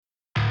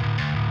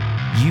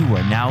You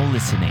are now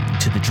listening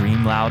to the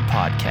Dream Loud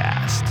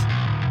podcast.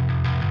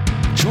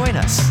 Join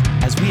us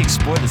as we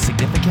explore the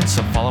significance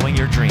of following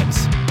your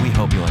dreams. We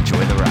hope you'll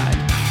enjoy the ride.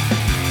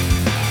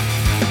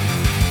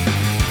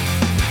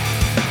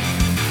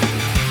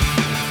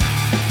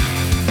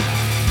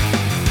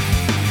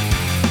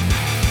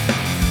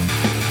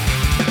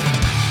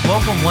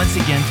 Welcome once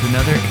again to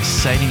another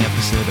exciting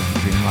episode of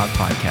the Dream Loud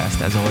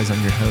podcast. As always, I'm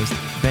your host,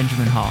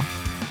 Benjamin Hall,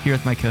 here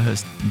with my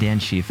co-host, Dan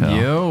Schieffel.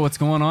 Yo, what's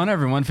going on,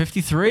 everyone?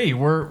 53.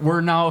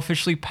 We're now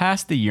officially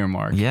past the year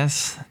mark.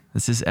 Yes,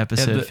 this is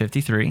episode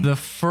 53. The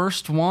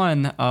first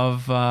one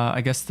of,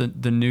 I guess,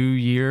 the new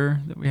year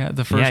that we had.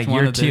 The first one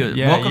year of two.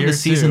 the, Welcome to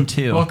season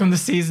 2. Welcome to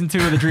season 2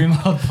 of the Dream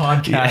Loud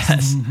podcast.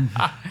 Yes.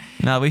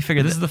 No, we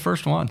figured this is the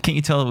first one. Can't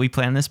you tell that we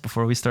planned this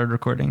before we started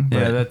recording?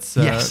 Yeah, that's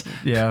yes.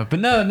 Yeah, but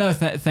no.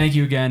 Thank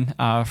you again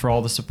for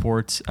all the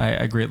support.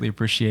 I greatly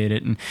appreciate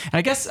it. And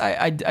I guess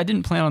I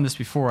didn't plan on this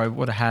before. I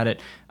would have had it.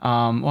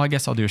 Well, I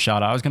guess I'll do a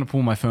shout out. I was going to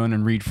pull my phone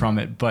and read from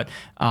it, but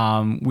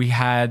we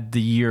had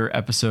the year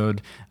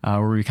episode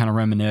where we kind of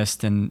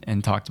reminisced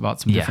and talked about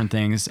some different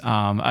things.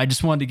 I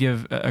just wanted to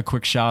give a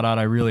quick shout out.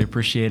 I really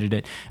appreciated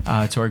it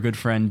to our good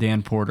friend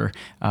Dan Porter.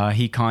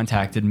 He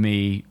contacted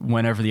me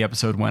whenever the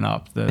episode went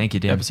up. Thank you,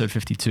 Dan. Episode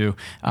 52.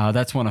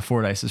 That's one of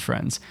Fordyce's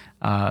friends.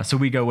 So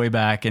we go way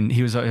back, and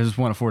he was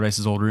one of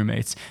Fordyce's old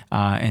roommates.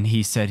 And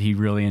he said he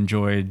really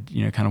enjoyed,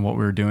 kind of what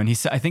we were doing.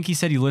 I think he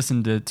said he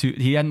listened to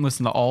he hadn't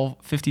listened to all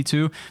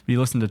 52, but he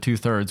listened to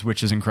 2/3,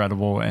 which is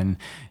incredible. And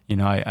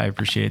I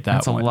appreciate that.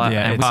 That's a lot.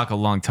 Yeah, I talk a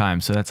long time,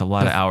 so that's a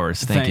lot of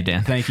hours. Thank you,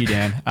 Dan. Thank you,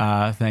 Dan.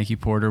 Thank you,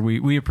 Porter.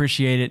 We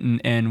appreciate it,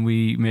 and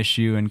we miss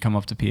you, and come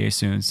up to PA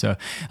soon. So,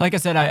 like I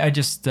said, I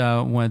just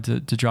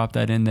wanted to drop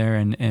that in there,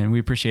 and we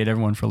appreciate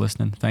everyone for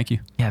listening. Thank you.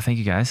 Yeah, thank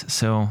you, guys.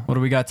 So, what do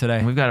we got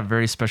today? We've got a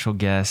very special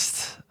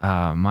guest,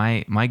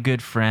 my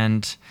good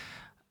friend.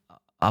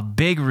 A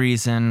big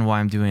reason why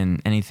I'm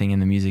doing anything in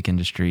the music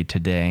industry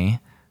today.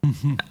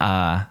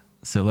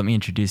 So let me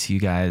introduce you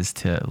guys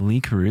to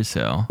Lee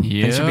Caruso.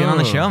 Thanks for being on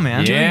the show,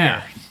 man.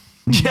 Yeah.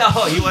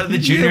 Oh, you wanted the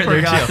junior there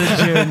too.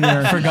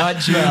 Forgot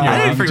junior.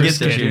 I didn't forget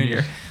the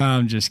junior.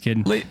 I'm just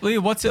kidding. Lee,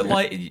 what's it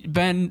like?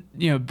 Ben,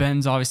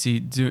 Ben's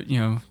obviously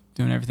doing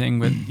everything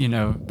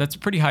with, that's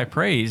pretty high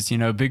praise.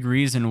 A big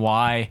reason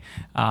why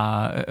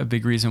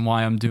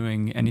I'm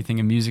doing anything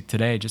in music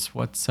today. Just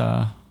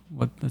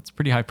that's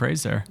pretty high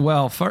praise there.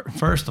 Well,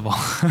 first of all,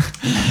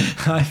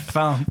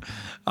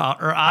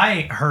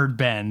 I heard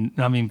Ben.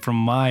 I mean, from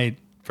my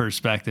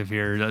perspective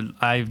here,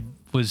 I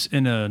was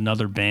in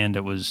another band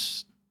that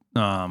was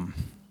signed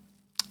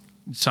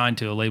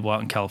to a label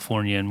out in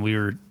California, and we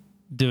were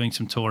doing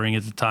some touring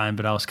at the time,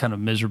 but I was kind of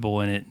miserable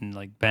in it. And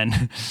like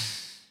Ben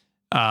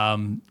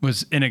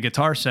was in a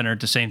Guitar Center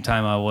at the same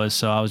time I was,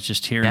 so I was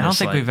just hearing. I don't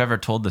think we've ever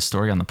told the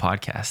story on the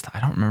podcast.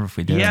 I don't remember if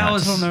we did. Yeah, I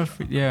don't know if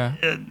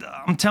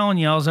I'm telling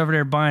you, I was over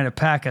there buying a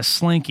pack of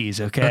Slinkies.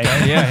 Okay.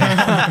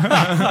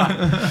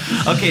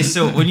 Okay,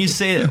 so when you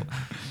say it,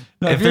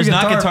 if there's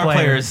not guitar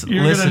players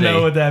you're listening, gonna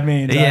know what that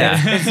means.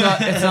 Yeah,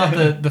 it's not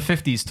the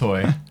 50s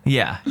toy.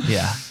 Yeah.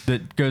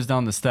 That goes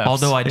down the steps.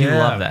 Although I do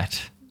love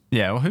that.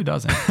 Yeah, well, who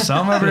doesn't? So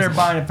I'm over there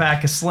buying a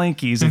pack of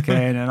Slinkies,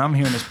 okay, and I'm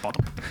hearing this, and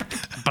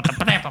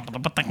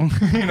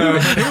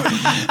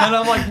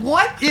I'm like,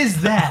 "What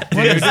is that,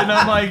 dude?" And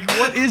I'm like,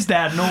 "What is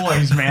that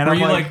noise, man?"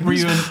 Were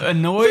you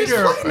annoyed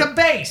or playing the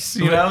bass?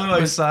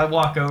 So I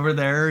walk over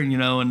there,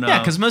 and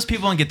because most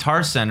people in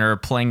Guitar Center are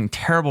playing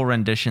terrible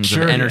renditions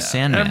of Enter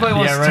Sandman. Everybody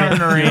wants to turn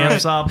their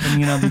amps up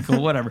and be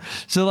cool, whatever.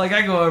 So like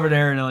I go over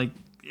there and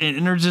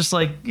they're just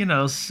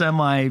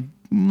semi.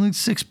 Like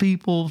 6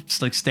 people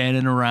just like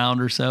standing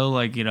around or so,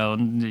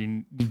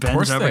 and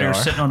Ben's over there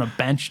sitting on a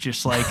bench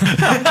just like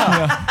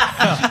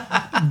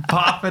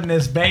popping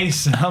this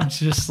bass, and I'm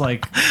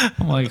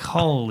like,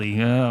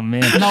 holy, oh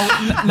man.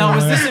 No,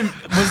 was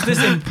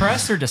this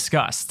impressed or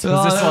disgust?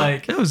 Was this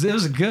like it was a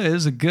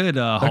good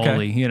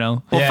holy,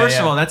 Well, first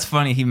of all, that's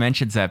funny he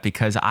mentions that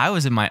because I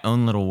was in my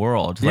own little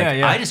world.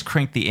 I just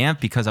cranked the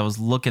amp because I was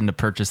looking to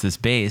purchase this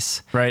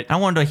bass. Right. I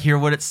wanted to hear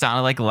what it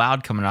sounded like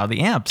loud coming out of the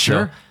amp.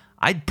 Sure. So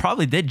I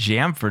probably did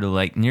jam for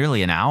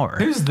nearly an hour.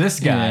 Who's this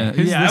guy?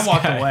 I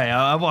walked away.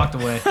 I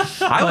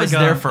was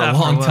there for a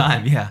long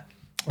time. Yeah.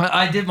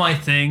 I did my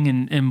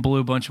thing and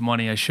blew a bunch of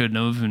money I shouldn't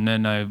have, and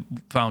then I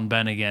found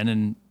Ben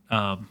again,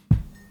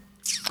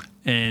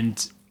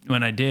 and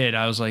when I did,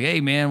 I was like, "Hey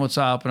man, what's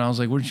up?" And I was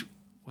like, where'd you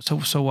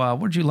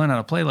learn how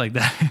to play like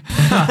that?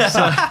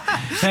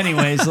 So,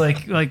 anyways,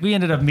 like we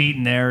ended up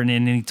meeting there, and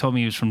then he told me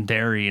he was from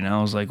Derry, and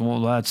I was like,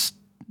 well, that's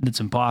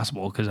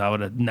impossible because I would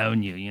have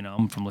known you.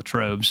 I'm from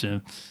Latrobe,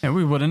 so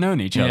we would have known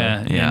each other.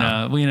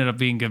 Yeah. And we ended up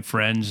being good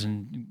friends,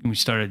 and we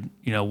started,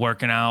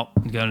 working out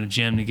and going to the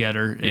gym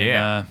together.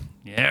 And,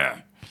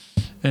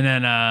 and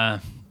then,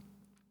 well,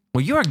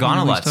 you were gone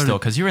a lot still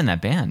because you were in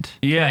that band.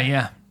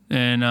 Yeah.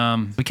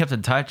 And we kept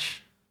in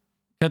touch.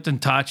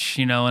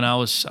 And I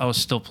was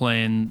still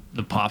playing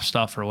the pop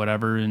stuff or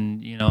whatever,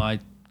 and I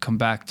come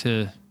back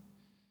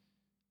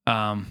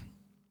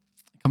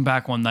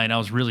one night. I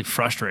was really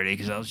frustrated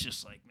because I was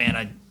just like,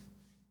 man,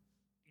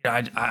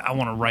 I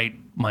want to write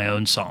my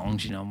own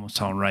songs. You know, I'm a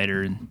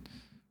songwriter and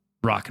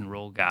rock and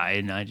roll guy,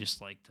 and I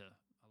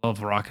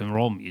love rock and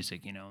roll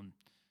music. You know, and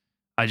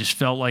I just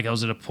felt like I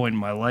was at a point in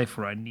my life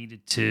where I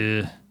needed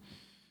to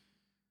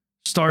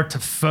start to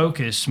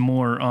focus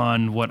more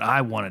on what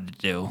I wanted to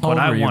do. How old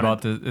were you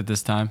about at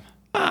this time?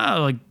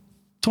 Like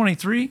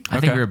 23. I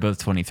think we were both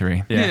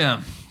 23.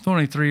 Yeah,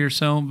 23 or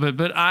so.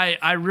 But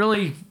I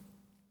really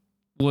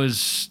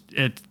was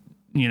in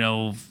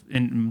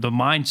the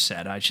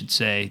mindset, I should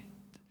say,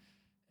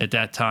 at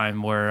that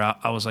time where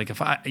I was like,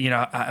 if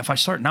I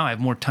start now, I have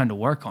more time to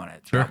work on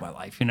it throughout my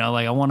life. You know,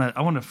 like I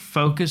want to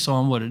focus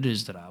on what it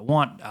is that I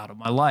want out of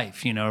my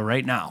life. You know,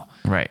 right now.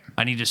 Right.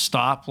 I need to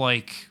stop.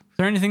 Like, is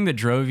there anything that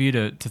drove you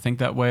to think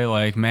that way?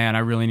 Like, man, I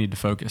really need to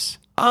focus.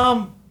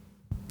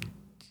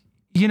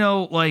 You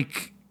know,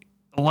 like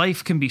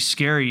life can be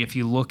scary if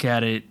you look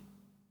at it.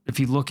 If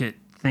you look at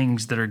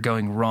things that are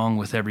going wrong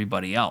with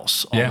everybody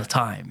else all the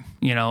time,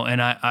 you know,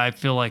 and I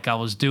feel like I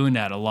was doing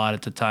that a lot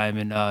at the time,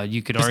 and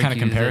you could Just argue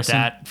comparison.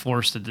 that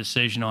forced a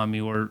decision on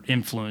me, or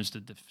influenced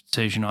a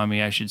decision on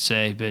me, I should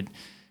say, but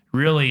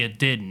really it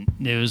didn't.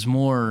 It was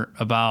more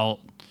about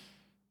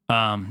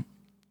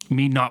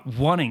me not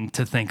wanting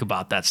to think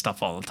about that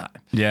stuff all the time.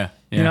 Yeah.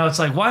 You know, it's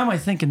like, why am I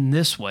thinking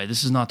this way?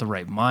 This is not the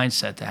right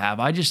mindset to have.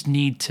 I just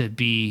need to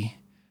be.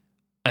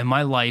 In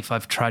my life,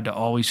 I've tried to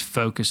always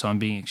focus on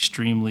being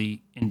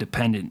extremely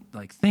independent,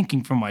 like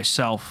thinking for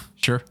myself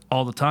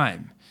all the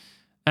time.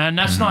 And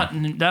that's not,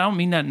 I don't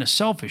mean that in a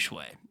selfish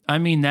way. I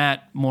mean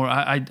that more,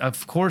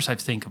 of course I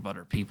think of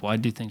other people. I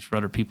do things for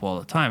other people all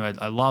the time.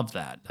 I love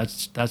that.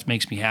 That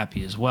makes me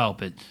happy as well.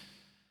 But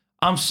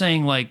I'm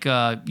saying like,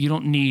 you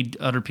don't need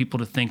other people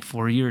to think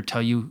for you or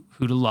tell you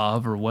who to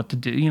love or what to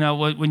do. You know,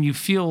 when you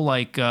feel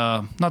like,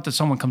 not that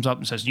someone comes up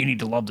and says, you need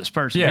to love this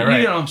person. Yeah, You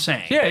right. know what I'm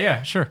saying?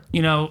 Yeah, sure.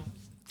 You know,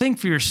 think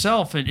for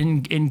yourself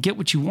and get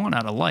what you want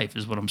out of life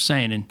is what I'm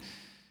saying.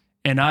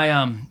 And I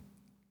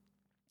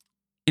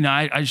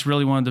I just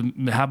really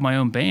wanted to have my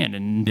own band,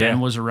 and Ben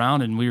was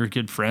around, and we were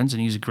good friends,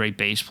 and he's a great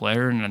bass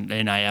player,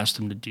 and I asked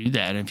him to do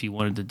that, and if he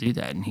wanted to do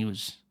that, and he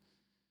was,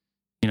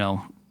 you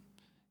know,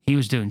 he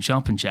was doing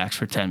jumping jacks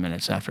for 10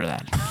 minutes after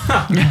that.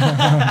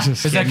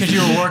 Is that because you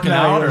were working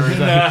out, or is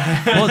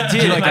that, Well,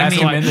 dude, like I ask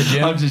him mean, in the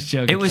gym? I'm just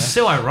joking. it was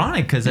so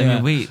ironic because I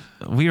Yeah. mean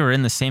we were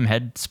in the same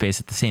headspace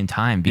at the same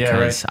time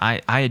because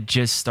I had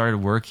just started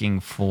working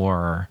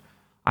for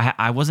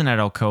I wasn't at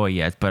Alcoa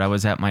yet, but I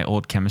was at my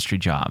old chemistry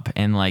job,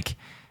 and like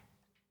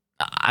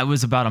I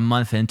was about a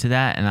month into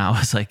that, and I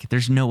was like,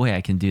 there's no way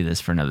I can do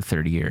this for another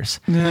 30 years.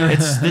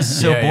 This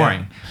is so Yeah, yeah.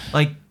 boring.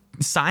 Like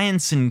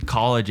science in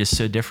college is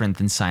so different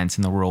than science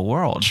in the real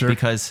world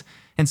because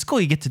in school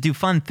you get to do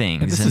fun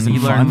things This and isn't you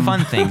learn fun.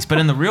 fun things, but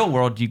in the real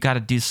world you got to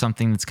do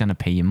something that's going to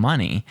pay you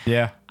money.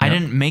 Yeah. I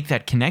didn't make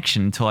that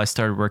connection until I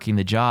started working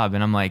the job,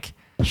 and I'm like,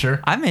 Sure.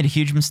 I made a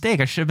huge mistake.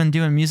 I should have been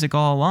doing music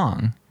all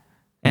along.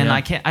 And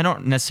Yeah. I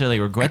don't necessarily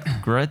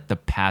regret the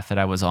path that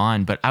I was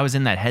on, but I was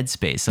in that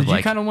headspace of Did like,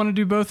 you kind of want to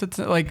do both?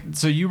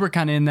 So you were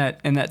kind of in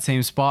that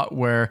same spot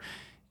where,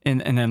 and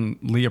then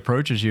Lee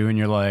approaches you, and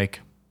you're like,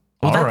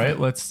 all that- right,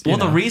 let's. well,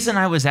 the reason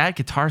I was at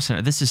Guitar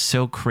Center, this is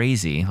so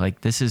crazy.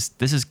 Like this is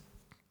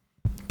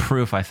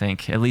proof, I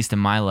think, at least in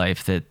my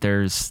life, that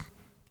there's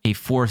a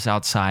force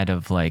outside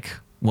of like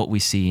what we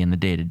see in the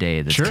day to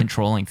day that's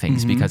controlling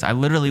things. Because I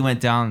literally went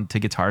down to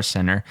Guitar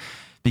Center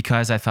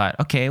because I thought,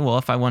 okay, well,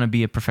 if I want to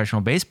be a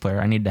professional bass player,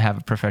 I need to have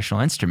a professional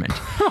instrument.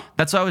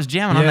 That's why I was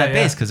jamming on Yeah, that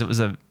bass, because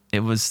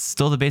it was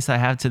still the bass I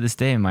have to this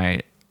day,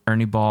 my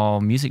Ernie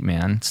Ball Music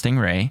Man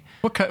Stingray.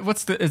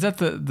 Is that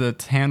the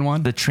tan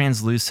one? The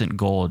translucent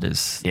gold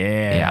is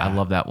Yeah. I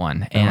love that one.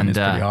 That one and is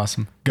pretty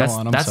awesome. Go that's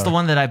on, I'm that's the sorry.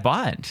 one that I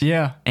bought.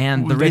 Yeah.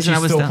 And the That reason you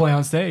I was still done- play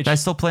on stage. I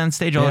still play on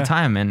stage all Yeah. the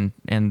time,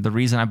 and the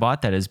reason I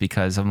bought that is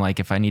because I'm like,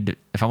 if I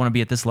want to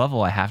be at this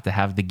level, I have to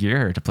have the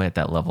gear to play at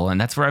that level,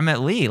 and that's where I met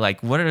Lee.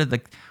 Like, what are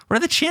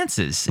the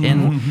chances?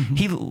 And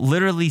he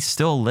literally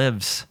still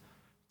lives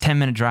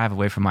 10-minute drive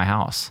away from my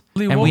house,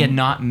 Lee, and what- we had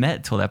not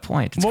met till that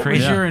point. It's What crazy.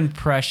 was your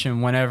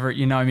impression whenever,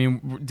 I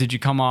mean, did you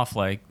come off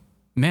like,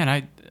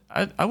 man,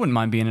 I wouldn't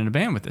mind being in a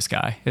band with this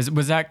guy?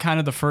 Was that kind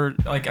of the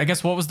first, like, I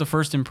guess, what was the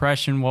first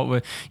impression? What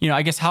would,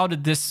 I guess, how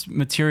did this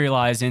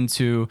materialize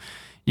into,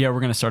 we're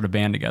going to start a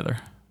band together?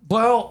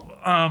 Well,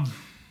 a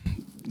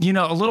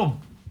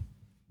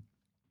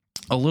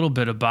little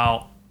bit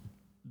about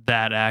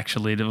that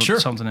actually.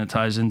 Something that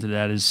ties into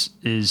that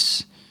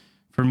is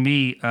for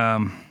me.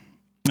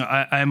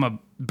 I'm a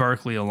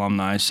Berkeley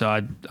alumni, so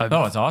I've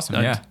It's awesome.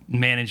 I've Yeah.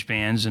 managed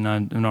bands, and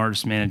I'm an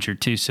artist manager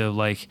too. So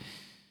like,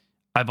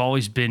 I've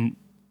always been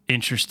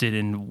interested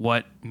in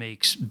what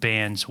makes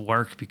bands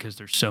work, because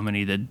there's so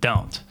many that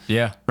don't.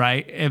 Yeah.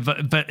 Right.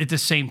 But at the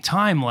same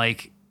time,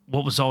 like,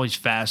 what was always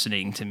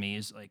fascinating to me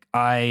is like,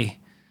 I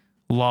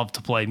love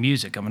to play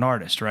music. I'm an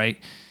artist, right?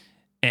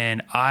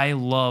 And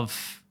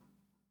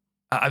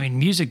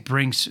music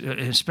brings,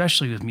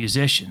 especially with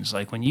musicians,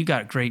 like when you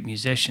got great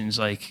musicians,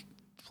 like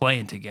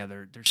playing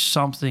together, there's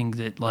something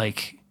that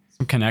like,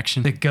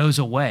 connection that goes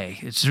away.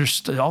 It's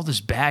just all this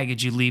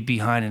baggage you leave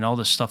behind and all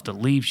this stuff that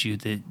leaves you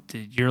that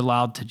you're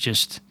allowed to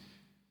just,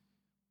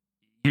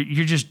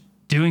 you're just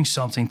doing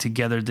something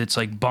together that's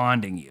like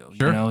bonding you.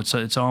 Sure. You know,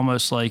 it's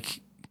almost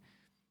like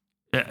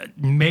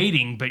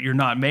mating, but you're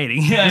not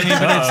mating.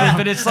 I mean,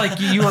 but it's like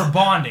you are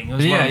bonding.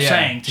 Is what I'm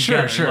saying.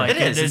 Together. Sure. Like, It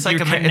is. It's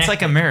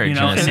like a marriage. You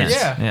know, in a and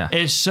sense. Yeah.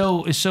 it's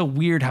so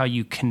weird how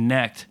you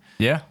connect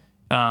yeah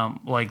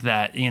like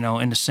that, you know,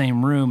 in the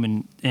same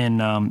room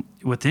and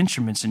with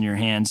instruments in your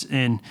hands.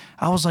 And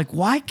I was like,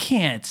 why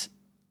can't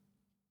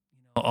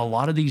a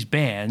lot of these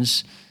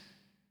bands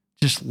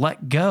just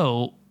let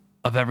go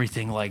of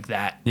everything like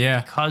that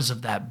because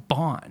of that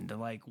bond?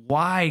 Like,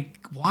 why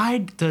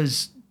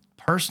does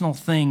personal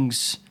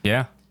things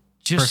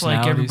just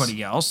like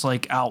everybody else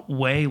like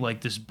outweigh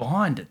like this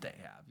bond that they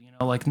have, you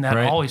know, like, and that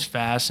always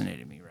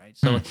fascinated me, right?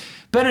 So like,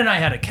 Ben and I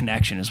had a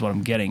connection is what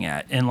I'm getting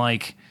at. And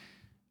like,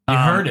 you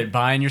heard it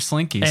buying your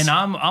Slinkies. And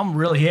I'm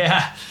really,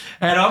 and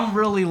I'm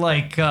really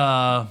like, you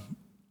know,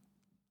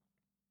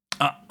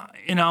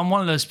 I'm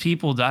one of those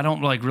people that I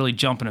don't like really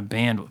jump in a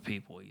band with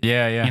people either.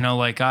 Yeah. You know,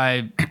 like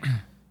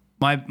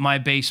my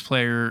bass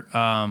player,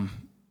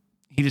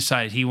 he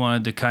decided he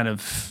wanted to kind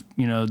of,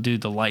 you know, do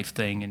the life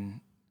thing, and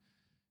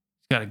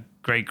he's got a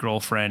great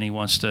girlfriend. He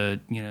wants to,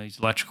 you know, he's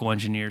an electrical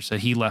engineer. So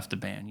he left the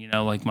band, you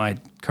know, like my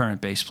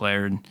current bass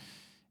player.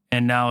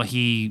 And now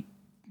he,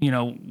 you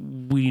know,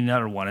 we need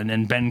another one. And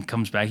then Ben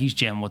comes back. He's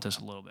jamming with us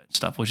a little bit and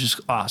stuff, which is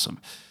awesome.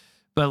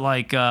 But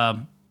like, but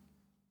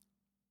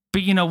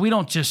you know, we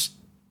don't just,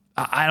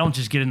 I don't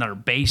just get another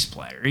bass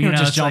player. You know,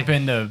 just jump like,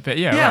 into, like, of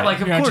You're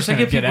not course just I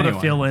gonna get people to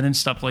anyone. fill in and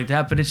stuff like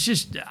that. But it's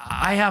just,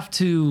 I have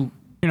to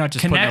You're not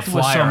just connect putting a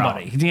with flyer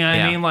somebody. out. You know what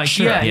I mean? Like,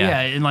 Sure. yeah.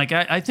 And like,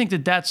 I think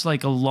that that's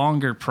like a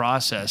longer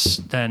process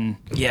than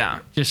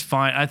just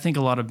find. I think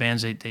a lot of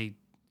bands,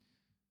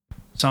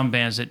 some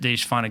bands that they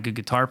just find a good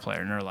guitar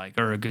player and they're like,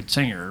 or a good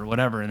singer or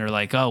whatever. And they're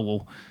like, oh,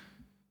 well,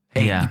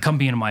 hey, come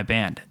be in my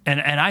band. And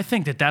I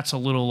think that that's a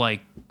little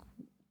like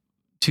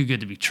too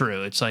good to be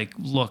true. It's like,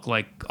 look,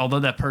 like,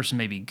 although that person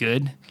may be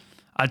good,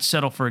 I'd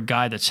settle for a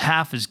guy that's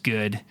half as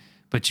good,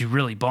 but you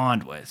really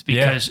bond with,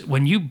 because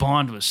when you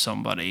bond with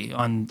somebody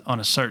on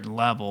a certain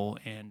level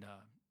and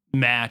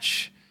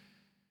match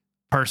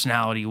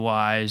personality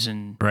wise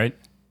and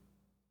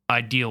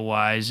ideal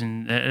wise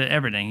and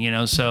everything, you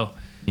know, so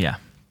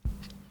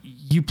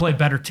you play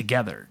better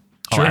together.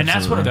 Sure, and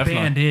that's what a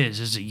definitely. band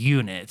is a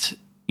unit,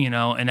 you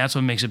know, and that's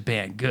what makes a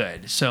band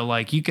good. So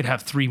like you could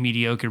have 3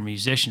 mediocre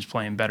musicians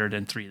playing better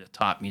than 3 of the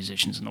top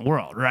musicians in the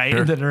world, right?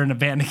 Sure. That are in a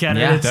band together.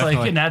 Yeah, It's definitely.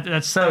 like, and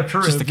that's so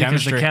true. Just the because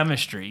chemistry. The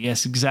chemistry.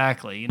 Yes,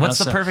 exactly. You know, What's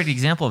the so- perfect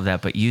example of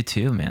that? But you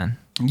too, man.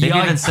 They've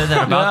Yeah, even said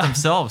that about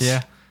themselves.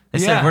 Yeah. They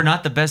Yeah. said we're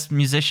not the best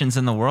musicians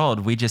in the world.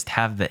 We just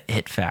have the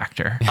it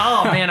factor.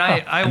 Oh man, I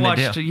And they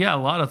watched do. a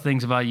lot of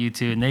things about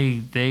U2, and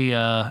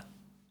they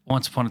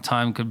once upon a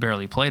time could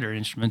barely play their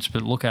instruments,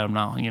 but look at them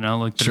now. You know,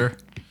 like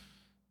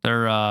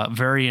they're a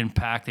very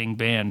impacting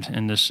band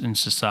in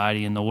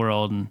society, in the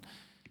world, and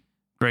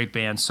great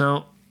band.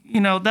 So you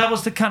know, that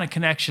was the kind of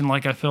connection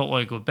like I felt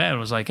like with Ben. It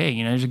was like, hey,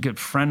 you know, here's a good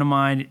friend of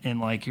mine,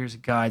 and like here's a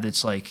guy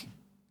that's like,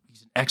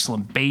 he's an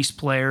excellent bass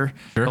player,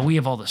 but we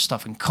have all this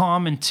stuff in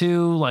common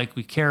too. Like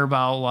we care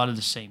about a lot of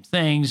the same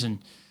things, and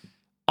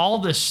all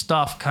this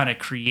stuff kind of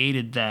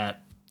created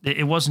that.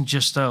 It wasn't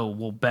just, oh,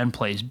 well, Ben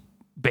plays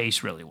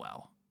bass really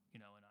well, you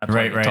know, and I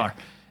play guitar.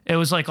 It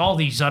was like all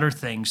these other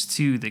things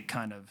too that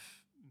kind of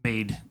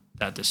made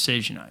that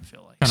decision, I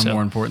feel like. Kind of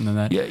more important than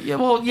that. Yeah.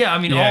 Well, yeah. I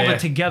mean, all of it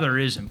together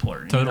is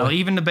important. You know?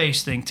 Even the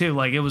bass thing too.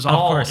 Like it was it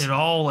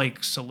all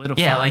like solidified.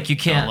 Yeah, like you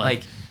can't know,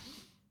 like.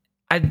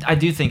 I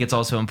do think it's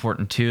also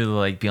important too to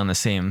like be on the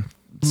same,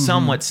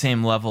 somewhat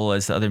same level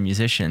as the other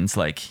musicians.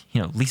 Like,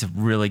 you know, Lee's a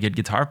really good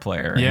guitar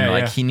player. Yeah, and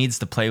like he needs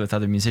to play with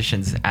other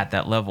musicians at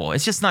that level.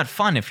 It's just not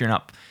fun if you're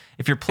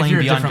playing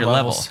at beyond different your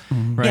levels.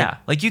 level. Right. Yeah,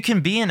 like you can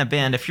be in a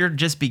band if you're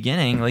just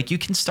beginning. Like you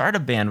can start a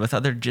band with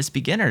other just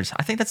beginners.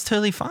 I think that's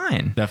totally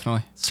fine.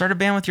 Definitely. Start a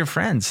band with your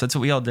friends. That's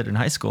what we all did in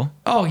high school.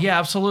 Oh yeah,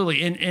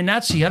 absolutely. And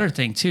that's the other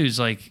thing too, is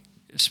like,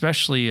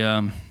 especially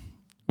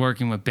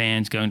working with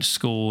bands, going to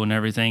school and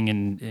everything,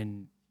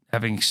 and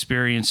having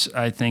experience.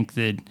 I think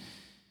that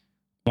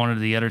one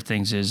of the other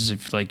things is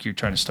if like you're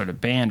trying to start a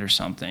band or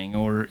something,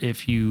 or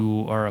if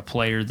you are a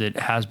player that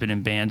has been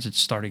in bands, it's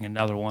starting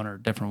another one or a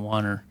different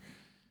one, or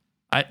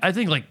I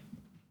think like,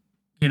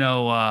 you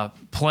know,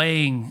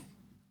 playing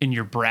in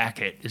your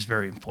bracket is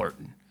very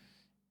important.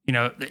 You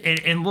know,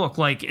 and look,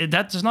 like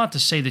that's not to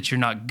say that you're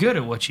not good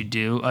at what you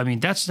do. I mean,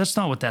 that's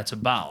not what that's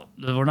about.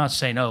 We're not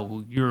saying, oh,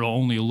 well, you're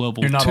only a level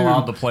 2. You're not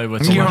allowed to play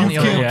with You're someone. only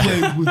allowed-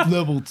 play with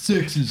level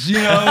 6s, you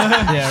know?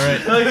 Yeah,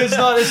 right. Like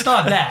it's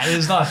not that.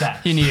 It's not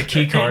that. You need a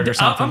key card or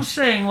something. I'm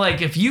saying,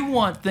 like, if you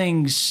want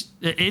things,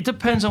 it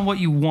depends on what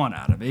you want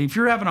out of it. If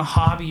you're having a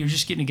hobby, you're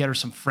just getting together with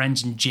some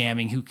friends and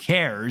jamming, who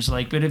cares?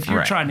 Like, but if you're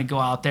Right. trying to go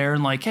out there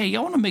and like, hey,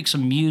 I want to make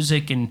some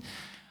music and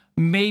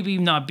maybe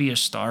not be a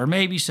star,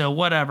 maybe so,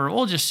 whatever.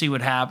 We'll just see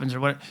what happens or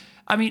what.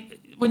 I mean,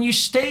 when you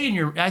stay in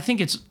your, I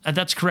think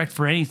that's correct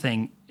for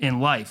anything in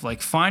life.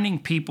 Like finding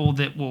people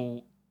that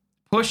will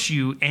push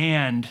you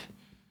and,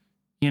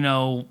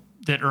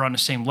 that are on the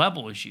same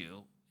level as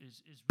you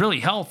is really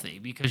healthy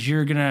because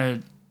you're going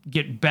to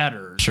get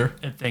better Sure.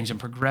 at things and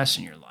progress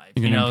in your life.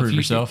 You're gonna improve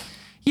yourself.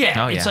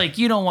 Yeah. Oh, It's yeah. like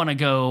you don't want to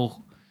go,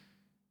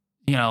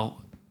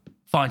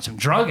 find some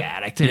drug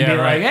addict and Yeah, be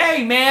right. like,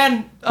 hey,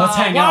 man, Let's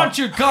hang why out. don't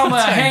you come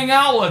hang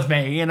out with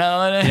me? And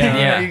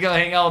Yeah. you go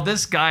hang out with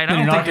this guy, and I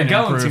You're don't not think you're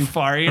gonna going improve. too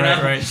far,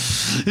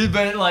 Right.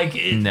 But like,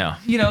 No.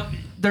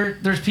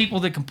 there's people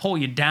that can pull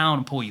you down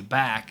and pull you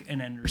back,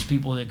 and then there's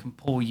people that can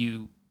pull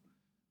you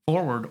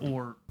forward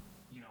or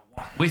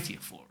walk with you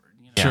forward.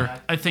 Sure.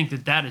 I think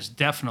that is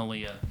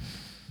definitely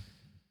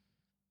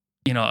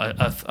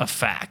a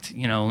fact,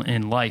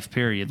 in life,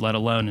 period, let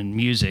alone in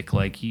music.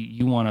 Like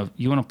you want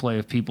to play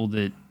with people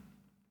that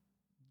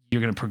you're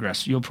going to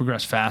progress. You'll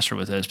progress faster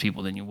with those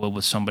people than you will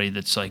with somebody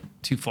that's like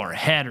too far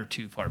ahead or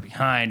too far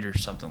behind or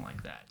something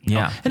like that. you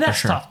know? Yeah, And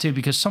that's for sure. tough too,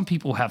 because some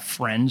people have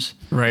friends,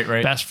 Right.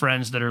 best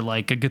friends that are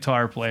like a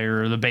guitar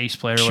player or the bass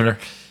player or Sure. whatever.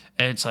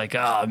 And it's like,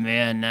 oh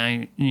man,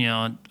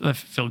 I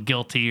feel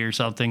guilty or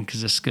something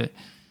because it's good.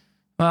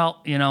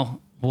 Well,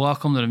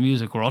 welcome to the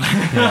music world.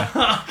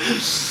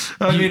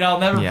 I mean, I'll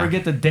never Yeah.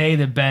 forget the day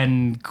that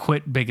Ben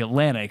quit Big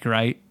Atlantic,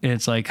 right? And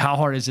it's like, how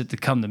hard is it to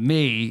come to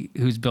me,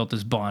 who's built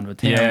this bond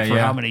with him Yeah, for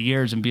yeah. how many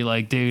years, and be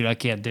like, dude, I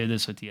can't do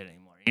this with you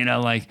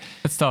anymore. Like,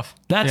 That's tough.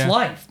 that's Yeah.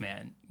 life,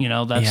 man.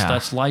 That's Yeah.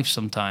 that's life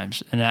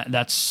sometimes, and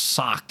that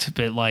sucked.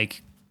 But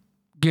like,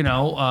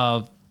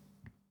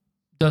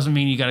 doesn't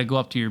mean you got to go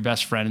up to your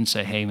best friend and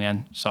say, hey,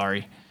 man,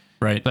 sorry,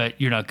 Right. but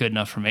you're not good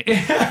enough for me.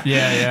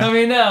 Yeah. I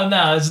mean, no,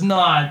 it's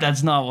not.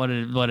 That's not what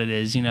it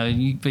is.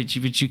 But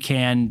you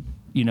can,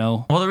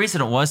 Well, the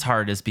reason it was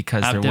hard is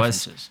because have there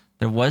differences.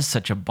 was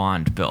such a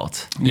bond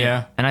built.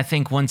 Yeah. And I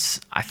think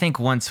once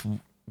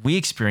we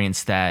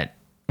experience that,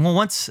 well,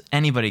 once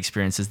anybody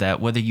experiences that,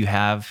 whether you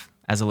have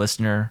as a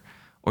listener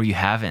or you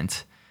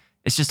haven't,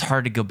 it's just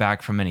hard to go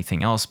back from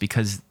anything else,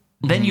 because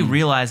then you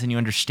realize and you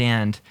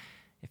understand,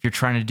 if you're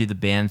trying to do the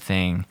band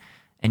thing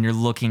and you're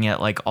looking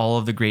at like all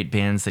of the great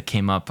bands that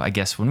came up, I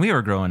guess, when we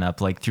were growing up,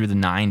 like through the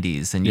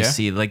 90s, and you Yeah.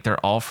 see like they're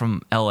all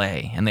from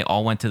LA and they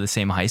all went to the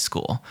same high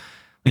school.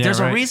 Like, Yeah, there's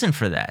a right. reason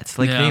for that.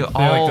 Like Yeah. they They They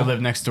all like to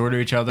live next door to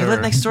each other. they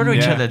lived next door to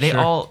each Yeah, other. They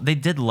sure. they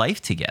did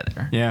life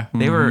together. Yeah.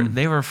 They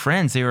were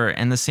friends.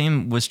 And the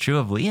same was true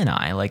of Lee and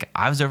I. Like,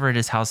 I was over at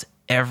his house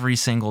every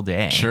single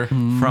day. Sure.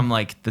 From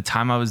like the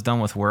time I was done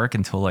with work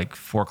until like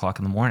 4:00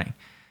 in the morning.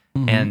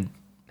 And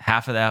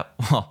half of that,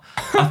 well,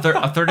 a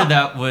third of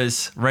that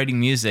was writing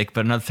music,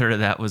 but another third of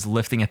that was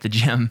lifting at the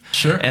gym.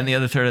 Sure. And the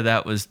other third of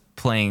that was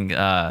playing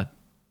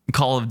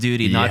Call of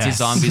Duty, Nazi Yes.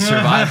 Zombie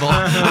Survival.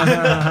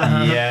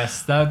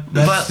 Yes. That's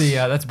But-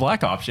 that's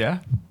Black Ops. Yeah.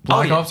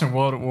 Black yeah. Ops and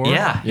World at War.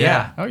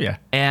 Yeah. Oh yeah.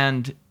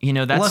 And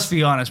that's Let's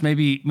be honest.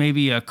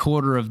 Maybe a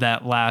quarter of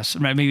that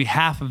maybe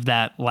half of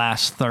that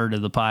last third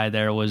of the pie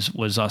there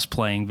was us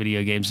playing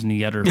video games, and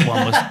the other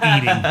one was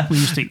eating. We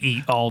used to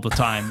eat all the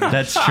time.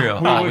 that's true.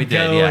 We would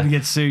did, go yeah. and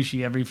get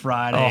sushi every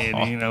Friday,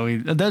 Oh.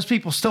 and those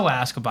people still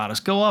ask about us.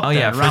 Go up Oh there,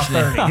 yeah, Route first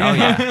thing- 30. oh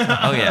yeah,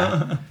 oh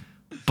yeah.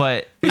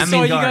 But We I saw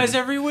mean, you guys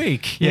every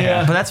week.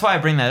 Yeah. but that's why I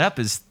bring that up.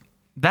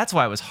 That's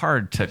why it was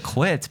hard to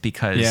quit,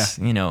 because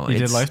Yeah. you know You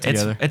did it's, life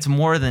together. it's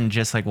more than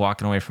just like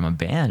walking away from a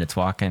band. It's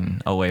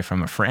walking away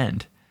from a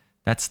friend.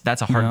 That's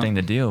a hard Yeah. thing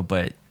to do,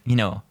 but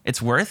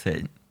it's worth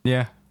it.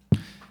 Yeah.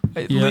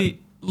 Lee,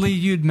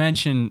 you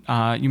mentioned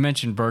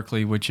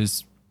Berkeley, which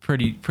is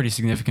pretty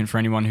significant for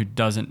anyone who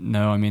doesn't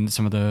know. I mean,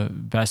 some of the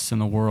best in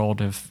the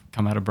world have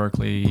come out of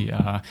Berkeley.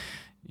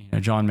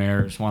 John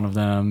Mayer is one of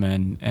them,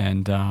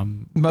 and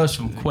Most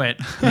of them quit.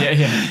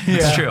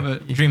 It's true.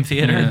 Dream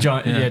Theater.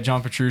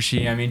 John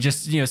Petrucci. I mean,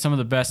 just some of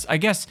the best. I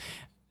guess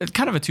it's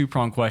kind of a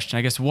two-pronged question.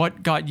 I guess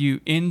what got you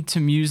into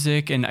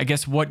music, and I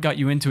guess what got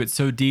you into it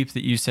so deep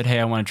that you said, "Hey,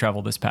 I want to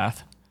travel this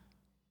path."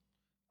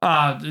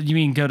 You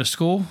mean go to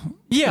school?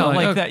 Yeah,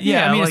 like that.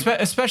 Yeah, I mean, like-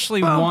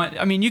 especially well- one.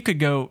 I mean, you could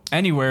go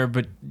anywhere,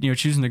 but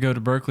choosing to go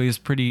to Berkeley is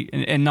pretty.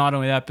 And not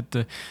only that, but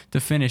the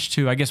finish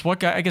too. I guess what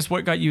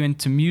got you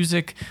into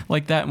music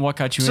like that, and what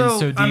got you in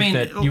so deep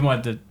that you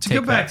wanted to take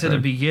go back that to the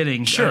road?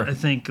 beginning. Sure. I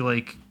think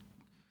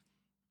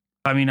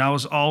I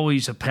was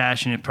always a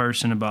passionate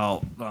person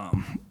about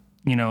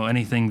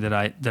anything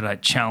that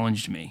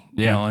challenged me.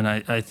 Yeah. And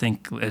I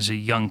think as a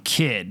young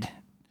kid,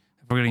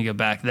 if we're gonna go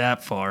back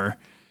that far,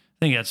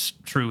 I think that's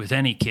true with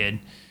any kid.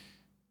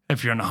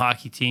 If you're on a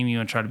hockey team, you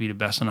want to try to be the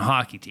best on a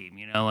hockey team.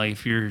 Like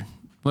if you're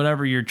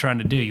whatever you're trying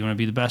to do, you want to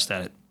be the best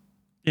at it.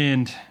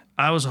 And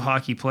I was a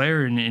hockey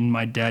player, and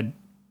my dad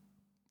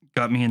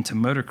got me into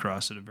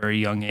motocross at a very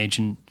young age,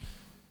 and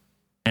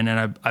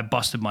then I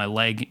busted my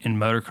leg in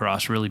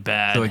motocross really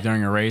bad. So like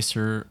during a race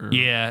or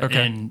Yeah,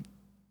 Okay. and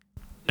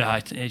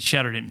it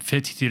shattered it in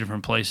 52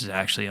 different places.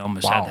 Actually, I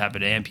almost had Wow. to have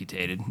it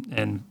amputated,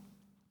 and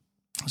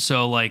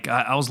so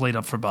I was laid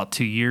up for about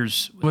 2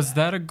 years. Was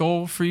that a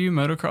goal for you,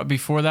 motocross?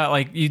 Before that,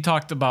 like you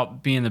talked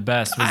about being the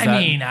best.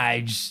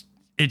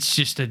 It's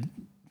just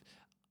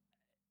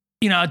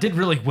I did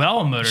really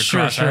well in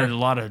motocross. Sure. I had a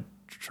lot of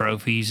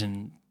trophies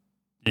and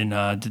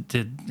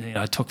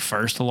I took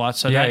first a lot.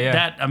 So Yeah,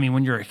 that I mean,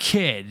 when you're a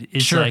kid,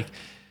 it's Sure. like,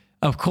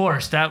 of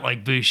course, that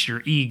like boosts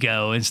your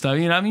ego and stuff.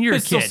 You know, I mean, you're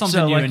It's a still kid, something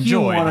so you like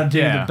enjoy. you want to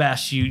do Yeah. the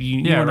best. You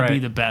Yeah, want to be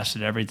right. the best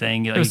at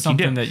everything. Like, It was you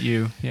do. something that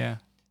yeah.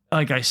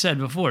 Like I said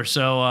before,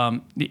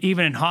 so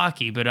even in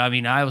hockey, but I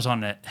mean, I was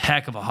on a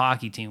heck of a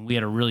hockey team. We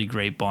had a really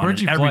great bond. Where'd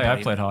you and play? I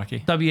everybody- played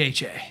hockey.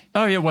 WHA.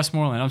 Oh yeah,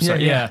 Westmoreland. I'm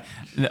sorry. yeah.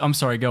 Yeah. I'm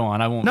sorry. Go on.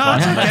 I won't. No, fly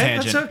that's on that okay.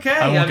 tangent. That's okay.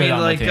 I won't I go mean,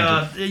 down like,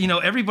 that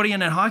tangent. everybody in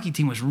that hockey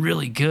team was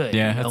really good.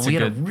 Yeah, You know, that's we a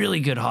had a good-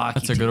 really good hockey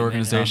That's a team. good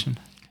organization.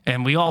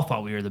 And we all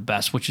thought we were the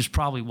best, which is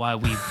probably why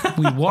we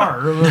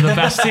were the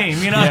best team,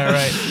 you know? Yeah,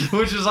 right.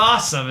 Which is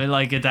awesome. And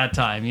like at that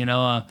time, you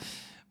know.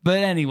 But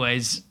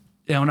anyways,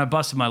 you know, when I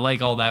busted my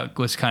leg, all that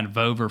was kind of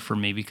over for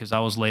me because I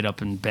was laid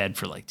up in bed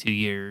for like 2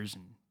 years,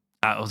 and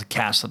I was a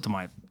cast up to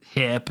my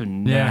hip,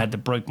 and then I Yeah. had to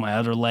break my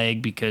other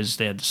leg because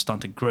they had the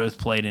stunted growth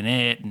plate in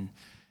it, and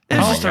it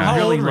was How- just a how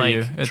really old were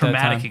you like at that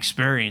traumatic time?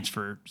 experience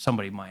for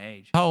somebody my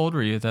age. How old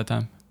were you at that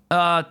time?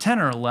 10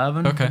 or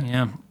 11. Okay.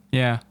 Yeah.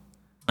 Yeah.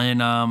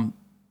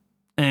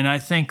 And I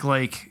think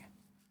like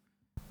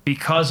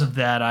because of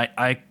that,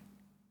 I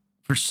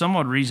for some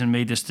odd reason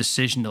made this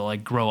decision to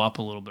like grow up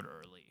a little bit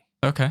early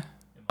Okay.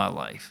 in my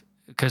life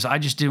because I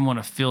just didn't want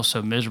to feel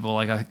so miserable.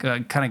 Like I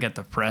kind of got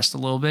depressed a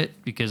little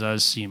bit because I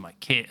was seeing my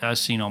kid, I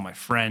was seeing all my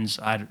friends.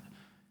 I had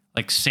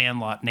like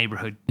Sandlot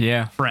neighborhood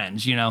Yeah.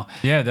 friends, you know.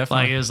 Yeah. Like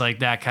Definitely. it was like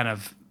that kind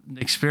of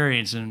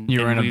experience, and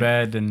You were and in a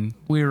bed and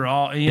we were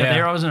all, Yeah.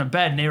 they were always in a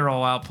bed and they were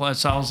all out playing.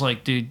 So I was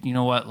like, dude, you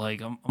know what?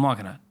 Like, I'm not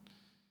gonna.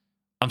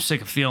 I'm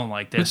sick of feeling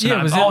like this. But yeah,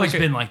 And was I've it always like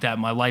a- been like that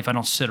in my life. I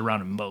don't sit around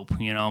and mope.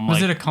 You know, I'm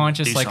was like, it a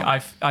conscious do like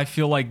something. I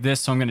feel like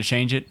this, so I'm gonna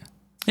change it?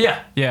 Yeah,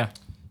 Yeah.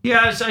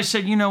 yeah. I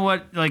said, you know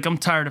what? Like, I'm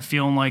tired of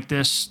feeling like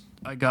this.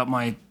 I got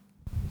my,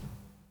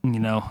 you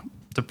know,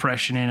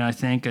 depression in. I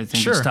think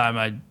Sure. it's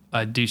time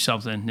I'd do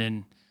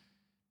something.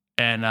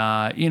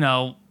 And you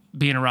know,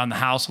 being around the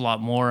house a lot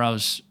more.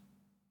 As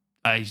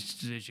a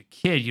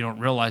kid, you don't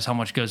realize how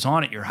much goes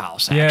on at your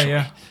house. Yeah. Actually.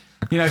 Yeah.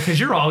 You know, because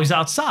you're always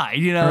outside.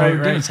 You know, Right,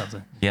 doing right.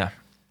 something. Yeah.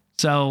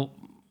 So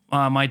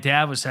my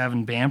dad was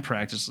having band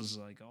practices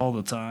like all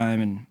the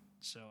time, and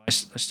so I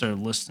started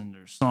listening to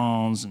their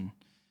songs,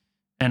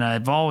 and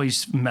I've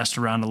always messed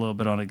around a little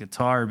bit on a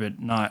guitar, but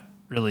not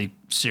really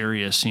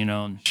serious, you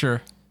know. And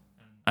Sure.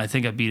 I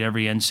think I beat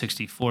every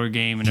N64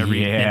 game and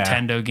every Yeah.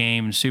 Nintendo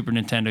game and Super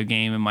Nintendo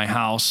game in my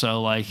house.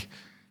 So like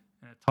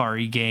an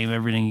Atari game,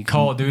 everything. You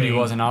Call can of Duty name.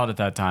 wasn't out at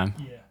that time.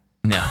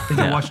 No.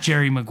 I watched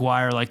Jerry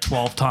Maguire like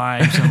 12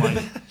 times and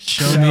like.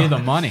 Show me the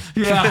money.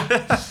 Yeah.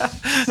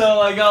 So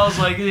like I was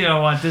like, you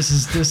know what, this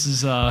is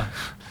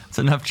It's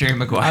enough Jerry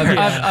Maguire.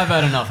 I've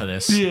had enough of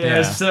this.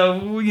 yeah.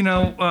 So you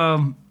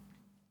know,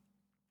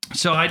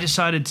 so I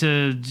decided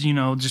to, you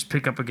know, just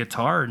pick up a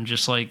guitar and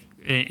just like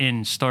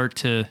and start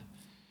to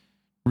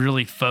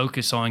really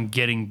focus on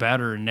getting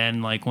better. And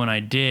then like when I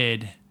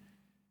did,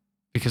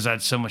 because I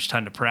had so much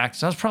time to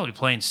practice, I was probably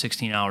playing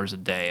 16 hours a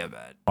day, I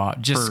bet. Wow,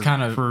 just For-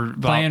 kind of for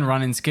about- playing,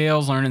 running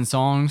scales, learning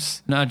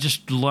songs. No,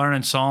 just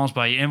learning songs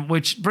and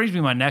which brings me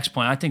to my next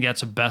point. I think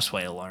that's the best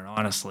way to learn,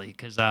 honestly,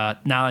 because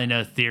now I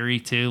know theory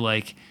too.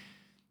 Like,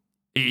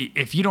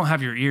 if you don't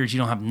have your ears, you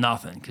don't have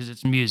nothing because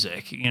it's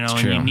music, you know. And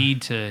true.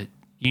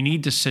 you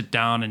need to sit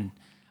down. And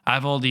I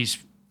have all these.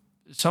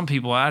 Some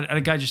people.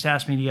 A guy just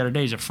asked me the other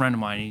day. He's a friend of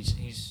mine.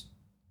 He's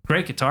a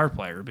great guitar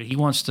player, but he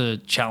wants to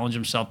challenge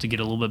himself to get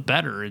a little bit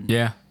better. And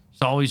Yeah.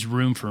 there's always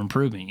room for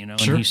improvement, you know.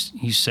 Sure. And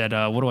he said,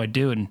 "What do I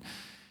do?" And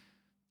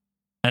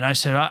I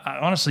said, I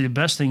honestly, the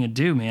best thing to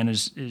do, man,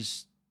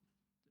 is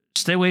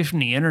stay away from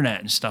the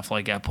internet and stuff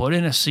like that. Put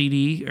in a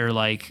CD or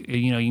like,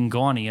 you know, you can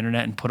go on the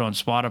internet and put on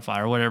Spotify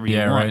or whatever you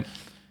Yeah. want. Right.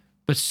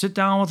 But sit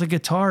down with a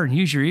guitar and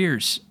use your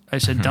ears. I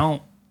said,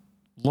 don't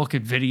look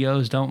at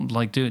videos. Don't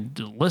like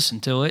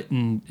listen to it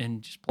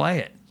and just play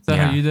it. Is that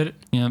how Yeah. you did it?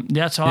 You know,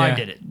 that's how I Yeah.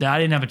 did it. I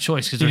didn't have a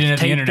choice because You there's didn't have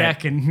the tape internet.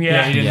 deck and you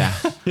didn't. Yeah.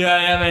 yeah, I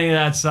didn't have any of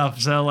that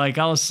stuff. So like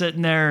I was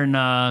sitting there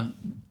and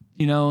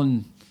you know,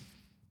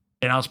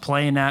 and I was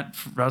playing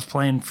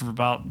for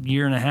about a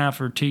year and a half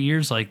or 2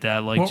 years like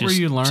that. Like What were just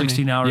you learning?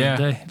 16 hours Yeah. a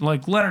day.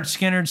 Like Leonard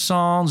Skinner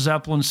songs,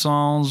 Zeppelin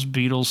songs,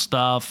 Beatles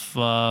stuff,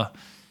 you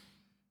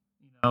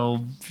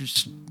know,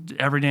 just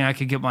everything I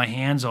could get my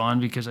hands on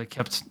because I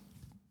kept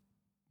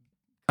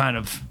kind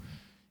of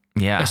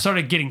I Yeah.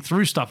 started getting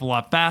through stuff a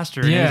lot faster.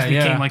 And Yeah, it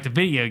became yeah. like the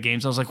video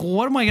games. I was like, well,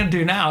 what am I going to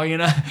do now? You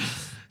know?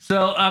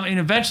 So, and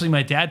eventually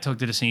my dad took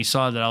to this and he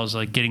saw that I was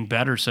like getting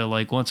better. So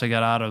like once I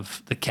got out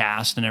of the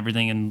cast and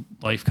everything and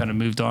life kind of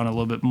moved on a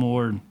little bit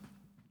more,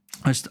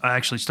 I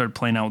actually started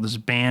playing out with this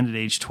band at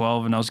age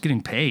 12 and I was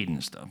getting paid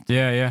and stuff.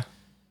 Yeah. Yeah.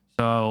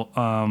 So,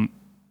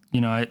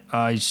 you know,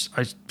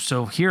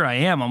 so here I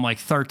am, I'm like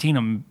 13.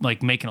 I'm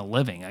like making a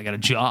living. I got a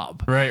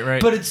job. Right.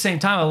 Right. But at the same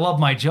time, I love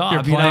my job.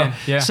 You're You know? playing,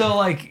 yeah. So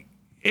like,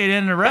 and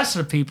then the rest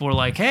of the people are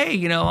like, hey,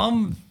 you know,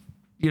 I'm,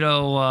 you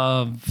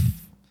know,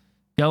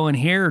 going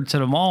here to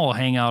the mall,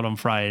 hang out on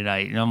Friday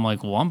night. And I'm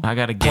like, well, I'm I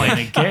got a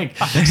playing gig. a gig.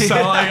 So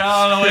like,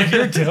 I don't know what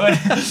you're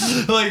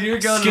doing. Like you're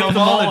going Skip to the the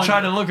mall mall and and-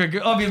 trying to look a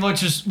good, I mean,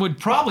 which would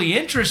probably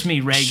interest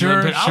me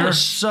regularly, Sure, but I sure.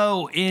 was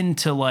so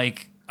into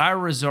like I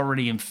was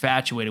already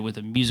infatuated with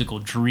a musical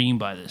dream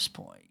by this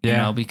point. You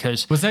know,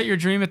 because was that your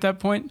dream at that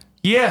point?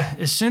 yeah,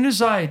 as soon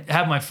as I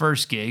had my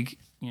first gig,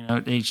 you know,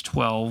 at age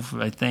 12,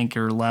 I think,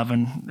 or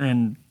 11,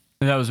 and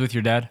That was with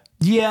your dad?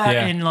 yeah.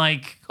 And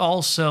like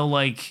also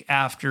like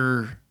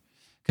after,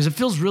 because it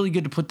feels really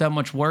good to put that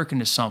much work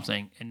into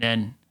something, and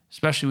then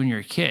especially when you're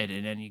a kid,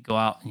 and then you go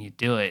out and you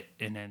do it,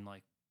 and then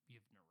like you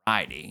have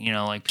notoriety, you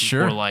know, like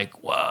people are like,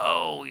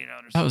 whoa, you know,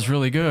 That was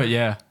really good,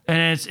 yeah.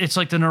 and it's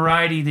like the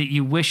notoriety that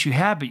you wish you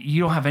had, but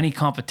you don't have any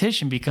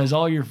competition because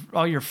all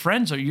your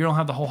friends are, you don't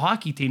have the whole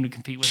hockey team to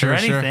compete with or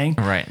anything.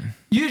 Right.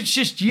 It's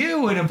just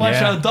you and a bunch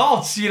of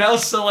adults, you know,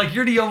 so like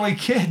you're the only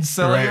kid,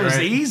 so like, it was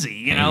easy,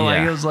 you know,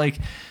 like it was like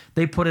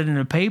they put it in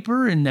a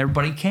paper and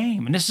everybody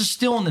came. And this is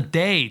still in the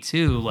day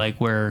too, like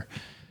where,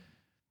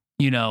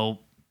 you know,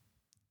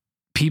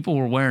 people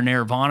were wearing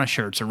Nirvana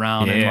shirts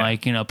around and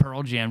like, you know,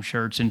 Pearl Jam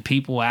shirts, and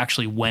people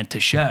actually went to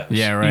shows.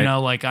 Yeah, right. You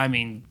know, like, I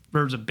mean,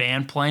 there was a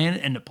band playing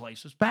and the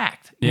place was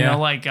packed. You know,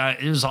 like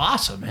it was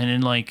awesome. And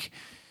then like,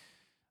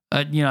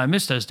 you know, I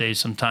miss those days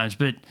sometimes,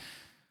 but,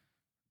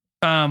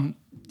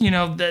 you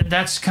know,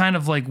 that's kind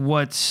of like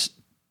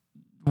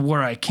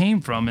where I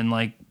came from, and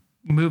like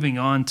moving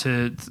on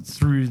to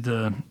through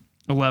the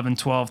 11,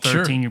 12,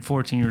 13,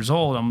 14 years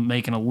old, I'm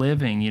making a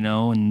living, you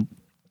know, and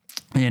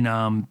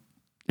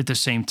at the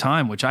same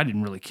time, which I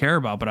didn't really care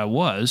about, but I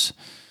was.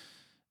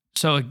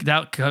 So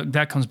that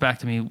comes back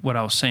to me what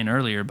I was saying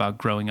earlier about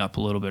growing up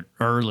a little bit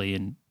early,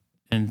 and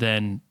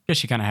then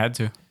Guess you kind of had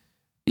to.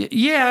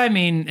 yeah, I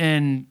mean,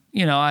 and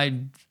you know, I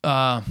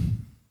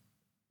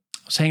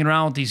was hanging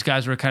around with these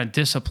guys who were kind of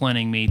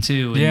disciplining me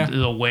too, in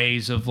the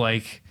ways of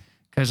like,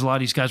 because a lot of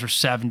these guys were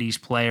 70s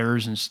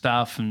players and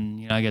stuff, and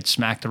you know, I get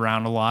smacked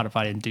around a lot if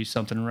I didn't do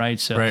something right.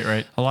 So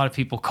a lot of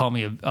people call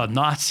me a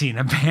Nazi in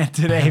a band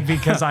today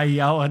because I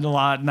yell a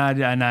lot and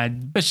I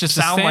it's just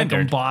sound like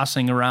I'm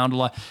bossing around a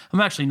lot.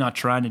 I'm actually not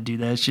trying to do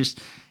that. It's just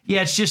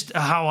it's just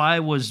how I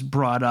was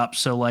brought up.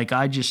 So like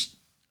I just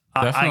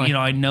I you know,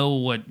 I know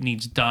what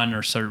needs done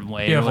a certain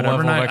way or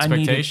whatever. A level of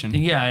expectation.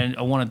 I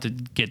wanted to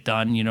get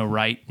done, you know,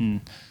 right,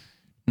 and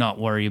not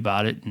worry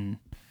about it. And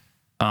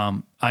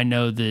I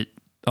know that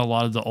a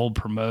lot of the old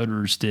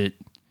promoters that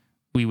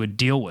we would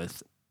deal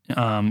with,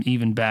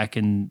 even back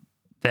in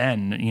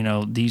then, you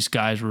know, these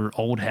guys were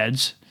old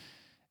heads,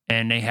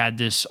 and they had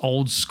this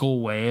old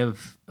school way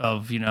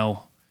of you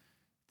know,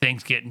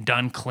 things getting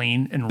done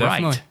clean and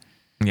right.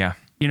 Yeah.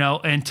 You know,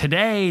 and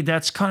today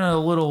that's kind of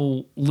a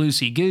little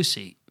loosey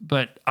goosey,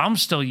 but I'm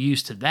still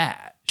used to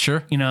that.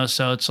 Sure. You know,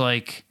 so it's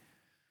like,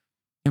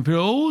 and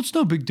people, oh, it's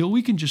no big deal.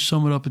 We can just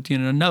sum it up at the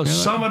end of the no.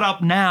 Sum it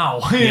up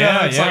now.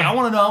 It's like, I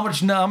want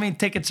to know how many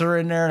tickets are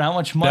in there and how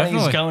much money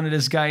is going to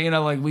this guy. You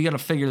know, like we got to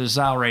figure this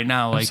out right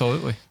now. Like,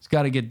 absolutely, it's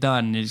got to get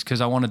done. It's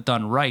because I want it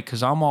done right.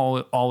 Because I'm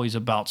always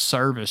about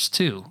service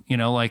too. You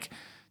know, like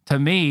to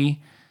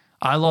me,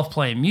 I love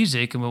playing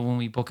music, and when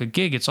we book a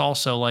gig, it's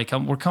also like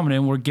we're coming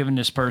in, we're giving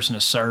this person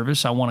a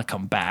service. I want to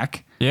come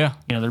back. Yeah,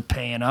 you know, they're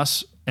paying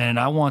us, and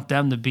I want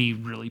them to be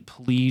really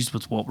pleased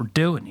with what we're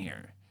doing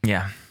here.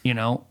 Yeah, you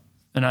know.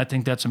 And I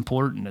think that's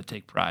important to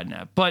take pride in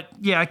that. But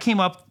yeah, I came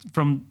up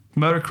from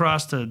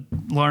motocross to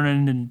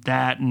learning and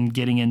that and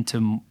getting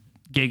into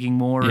gigging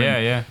more.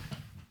 Yeah.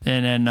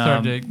 And then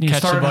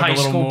started a high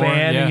school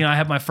band. And, you know, I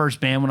had my first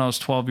band when I was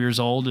 12 years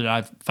old, and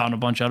I found a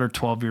bunch of other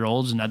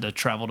 12-year-olds and had to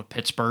travel to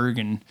Pittsburgh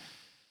and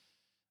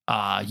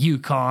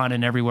Yukon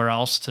and everywhere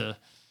else to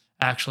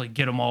actually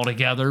get them all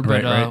together.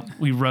 But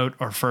we wrote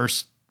our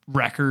first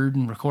record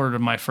and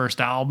recorded my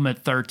first album at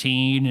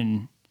 13,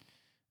 and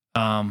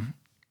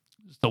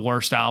the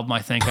worst album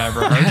I think I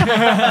ever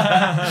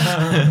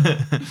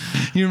heard.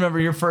 You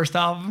remember your first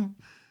album?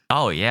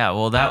 Oh yeah,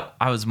 well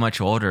I was much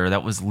older.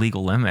 That was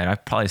Legal Limit. I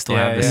probably still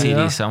have the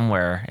CD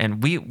somewhere,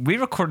 and we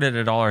recorded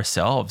it all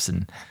ourselves.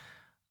 And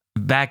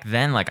back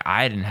then, like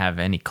I didn't have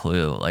any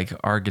clue. Like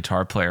our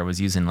guitar player was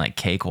using like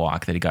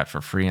Cakewalk that he got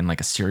for free in like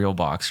a cereal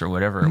box or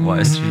whatever it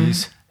was.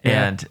 Jeez.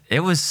 And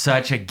it was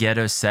such a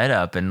ghetto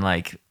setup, and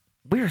like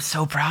we were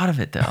so proud of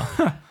it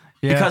though.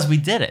 Because we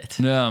did it.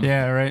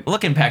 Yeah, right.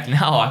 Looking back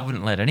now, I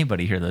wouldn't let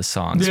anybody hear those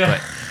songs. But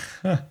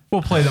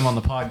we'll play them on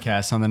the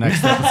podcast on the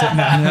next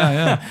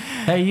episode.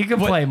 Hey, you can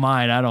play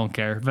mine. I don't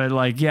care. But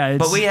like,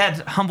 but we had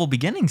humble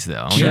beginnings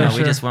though. We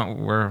just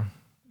we're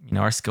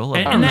our skill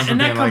level. And that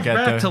comes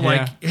back to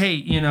like, hey,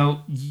 you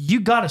know, you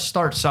got to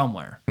start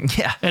somewhere.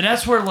 Yeah. And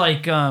that's where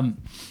like,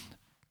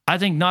 I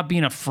think not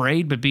being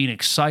afraid, but being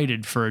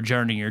excited for a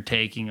journey you're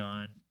taking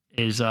on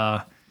is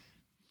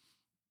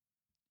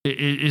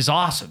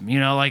awesome. You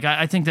know, like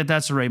I think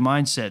that's the right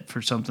mindset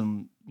for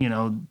something, you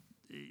know,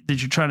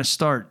 that you're trying to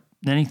start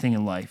anything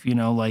in life, you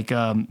know, like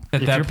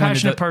if you're a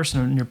passionate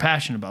person and you're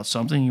passionate about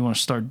something, you want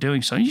to start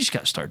doing something, you just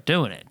got to start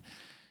doing it,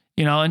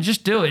 you know, and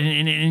just do it.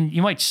 And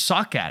you might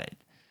suck at it.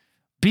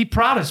 Be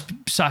proud of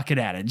sucking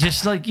at it.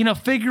 Just like, you know,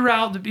 figure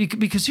out,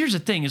 because here's the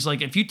thing is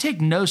like, if you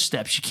take no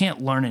steps, you can't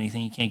learn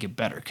anything. You can't get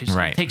better because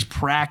it takes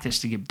practice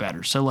to get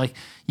better. So like,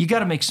 you got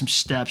to make some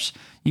steps.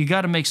 You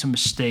got to make some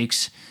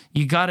mistakes.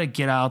 You got to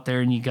get out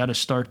there and you got to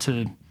start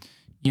to,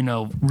 you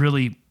know,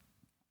 really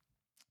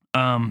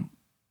learn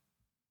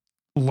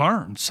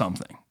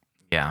something.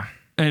 Yeah.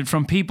 And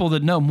from people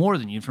that know more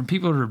than you, from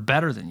people that are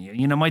better than you.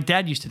 You know, my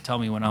dad used to tell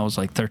me when I was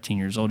like 13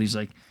 years old, he's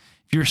like,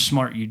 if you're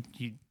smart,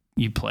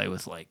 you play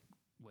with like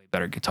way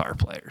better guitar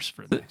players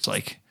for the next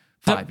like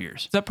 5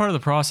 years. Is that part of the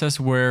process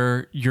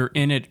where you're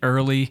in it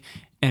early,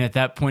 and at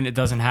that point it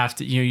doesn't have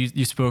to,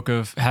 you spoke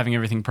of having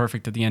everything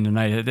perfect at the end of the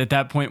night. At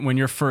that point when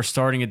you're first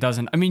starting, it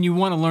doesn't, I mean, you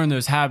want to learn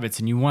those habits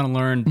and you want to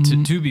learn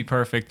to be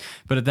perfect,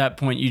 but at that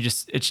point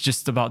it's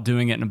just about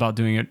doing it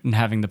and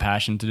having the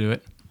passion to do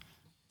it.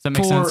 Does that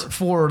make sense?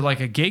 For like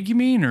a gig, you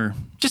mean, or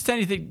just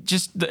anything?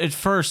 Just at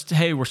first,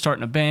 hey, we're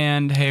starting a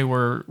band. Hey,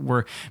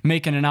 we're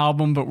making an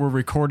album, but we're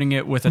recording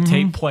it with a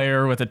tape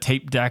player, with a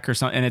tape deck or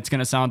something, and it's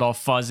gonna sound all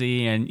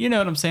fuzzy. And you know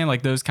what I'm saying?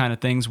 Like those kind of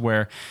things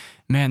where,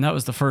 man, that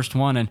was the first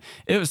one, and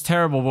it was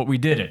terrible, but we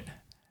did it.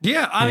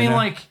 yeah. I mean,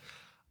 like,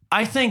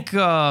 I think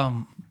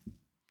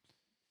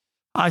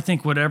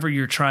whatever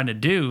you're trying to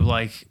do,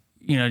 like,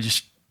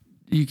 just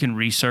you can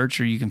research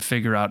or you can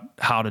figure out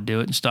how to do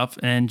it and stuff,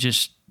 and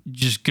just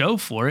go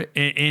for it.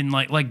 And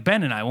like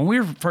Ben and I, when we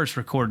were first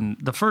recording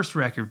the first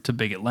record to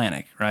Big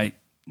Atlantic, right?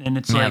 And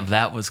it's like,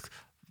 that was,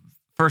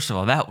 first of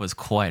all, that was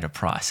quite a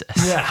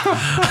process. yeah.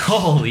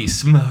 Holy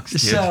smokes, dude.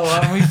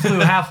 So we flew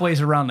halfway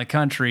around the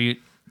country,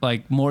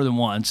 like more than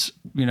once,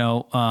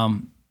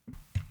 and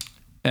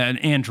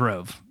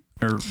drove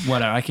or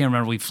whatever. I can't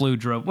remember. We flew,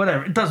 drove,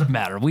 whatever. It doesn't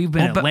matter. We've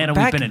been in Atlanta.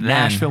 We've been in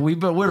Nashville. We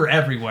were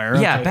everywhere.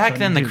 Yeah, back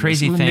then the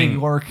crazy thing, New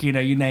York, you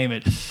name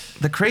it.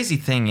 The crazy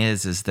thing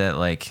is that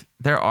like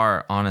there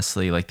are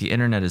honestly like the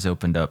internet has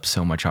opened up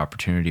so much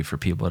opportunity for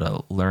people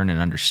to learn and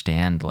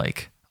understand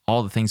like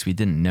all the things we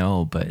didn't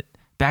know. But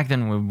back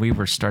then when we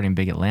were starting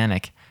Big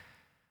Atlantic,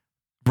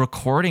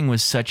 recording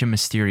was such a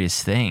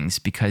mysterious thing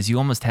because you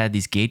almost had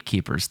these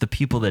gatekeepers, the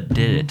people that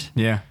did it.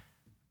 Yeah.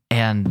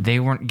 And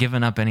they weren't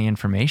giving up any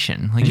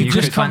information. Like You you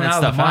just could find coming that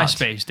out of stuff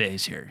the out. MySpace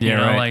days here. Yeah,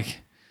 right. Like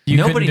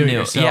Nobody couldn't do it knew.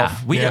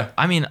 yourself.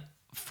 I mean,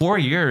 4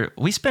 years.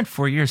 We spent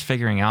 4 years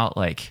figuring out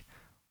like,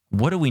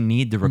 what do we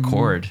need to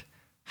record?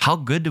 How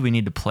good do we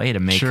need to play to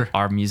make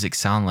our music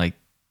sound like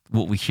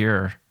what we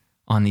hear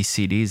on these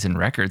CDs and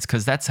records?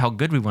 Because that's how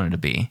good we wanted to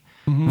be.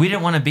 We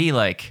didn't want to be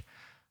like,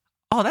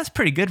 oh, that's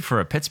pretty good for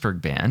a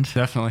Pittsburgh band.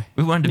 Definitely.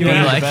 We wanted to You be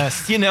wanna be the like,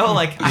 best.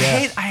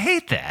 like I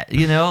hate that.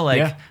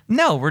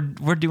 No,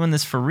 we're doing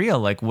this for real.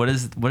 Like, what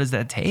does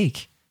that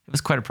take? It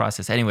was quite a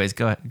process. Anyways,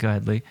 go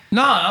ahead, Lee.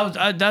 No,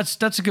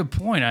 that's a good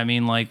point. I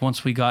mean, like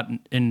once we got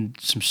in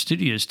some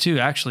studios too,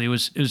 actually, it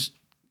was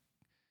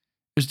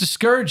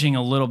discouraging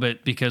a little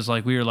bit because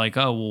like we were like,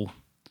 oh well,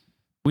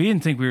 we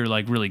didn't think we were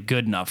like really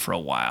good enough for a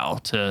while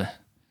to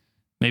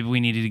maybe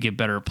we needed to get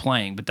better at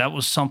playing, but that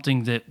was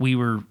something that we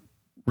were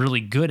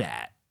really good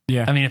at.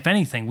 Yeah. I mean, if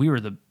anything, we were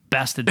the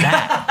best at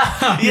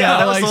that.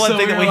 That was the one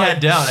thing that we had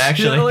down,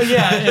 actually.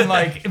 Yeah, and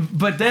like,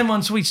 but then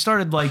once we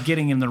started like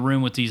getting in the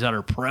room with these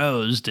other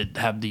pros that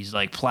have these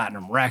like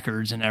platinum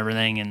records and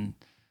everything, and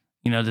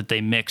that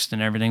they mixed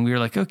and everything, we were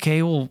like,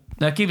 okay, well,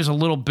 that gave us a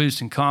little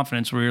boost in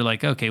confidence. Where we were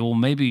like, okay, well,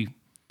 maybe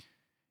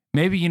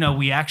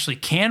we actually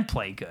can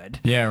play good.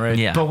 Yeah, right.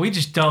 Yeah. But we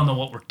just don't know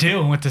what we're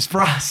doing with this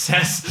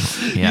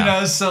process.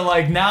 Yeah. So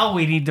like now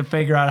we need to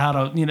figure out how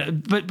to,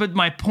 but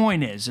my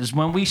point is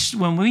when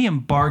we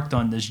embarked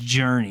on this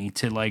journey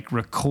to like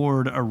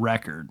record a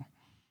record,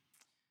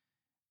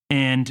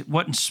 and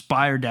what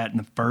inspired that in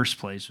the first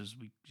place was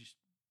we just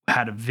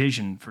had a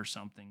vision for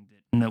something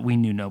that we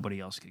knew nobody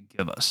else could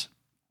give us.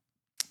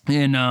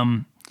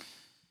 And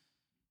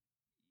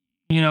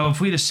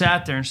if we'd have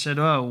sat there and said,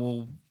 oh,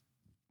 well,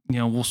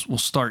 we'll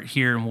start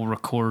here and we'll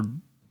record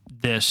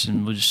this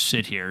and we'll just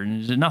sit here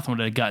and nothing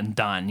would have gotten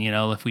done.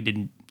 If we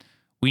didn't,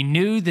 we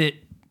knew that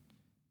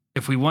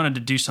if we wanted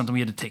to do something, we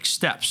had to take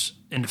steps,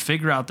 and to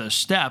figure out those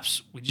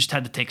steps, we just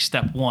had to take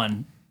step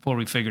one before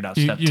we figured out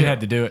step two. You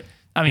had to do it.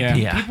 I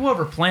mean, people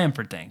over plan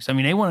for things. I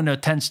mean, they want to know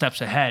 10 steps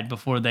ahead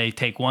before they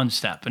take one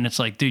step. And it's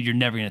like, dude, you're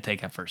never going to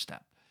take that first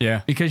step.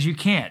 Yeah. Because you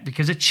can't,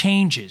 because it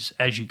changes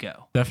as you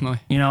go. Definitely.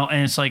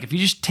 And it's like, if you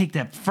just take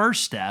that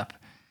first step,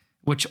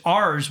 which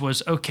ours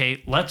was,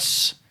 okay,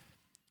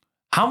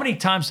 how many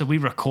times did we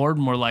record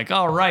and we're like,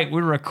 all right,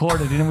 we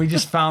recorded, and then we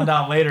just found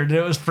out later that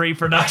it was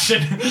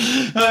pre-production.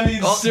 I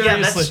mean,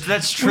 seriously. Yeah,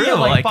 that's true. We had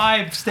like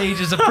 5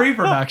 stages of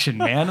pre-production,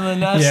 man. And then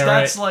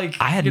that's like,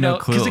 I had no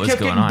clue what was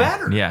going on.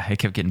 Better. Yeah, it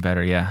kept getting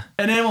better, yeah.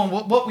 And then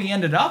what we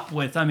ended up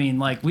with, I mean,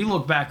 like we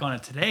look back on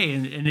it today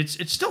and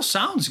it still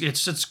sounds,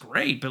 it's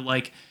great, but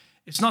like,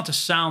 it's not the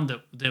sound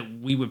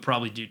that we would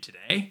probably do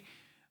today,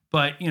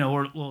 but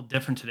we're a little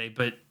different today,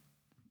 but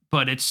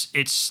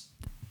it's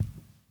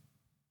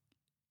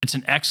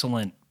an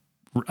excellent.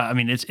 I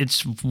mean,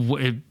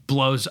 it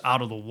blows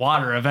out of the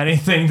water of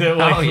anything that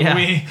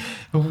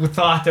we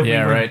thought that we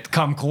would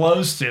come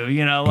close to.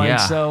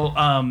 So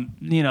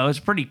it's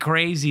pretty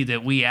crazy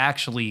that we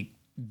actually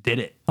did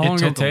it. How long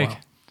did it take?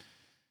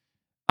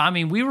 I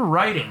mean, we were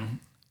writing,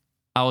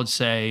 I would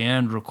say,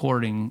 and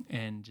recording,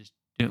 and just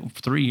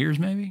 3 years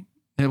maybe.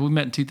 Yeah, we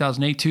met in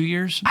 2008, 2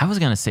 years. I was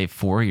gonna say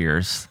 4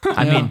 years.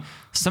 I mean,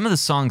 some of the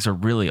songs are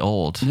really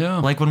old. Yeah.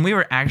 Like when we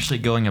were actually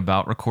going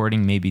about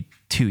recording, maybe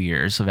 2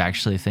 years of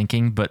actually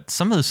thinking. But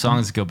some of the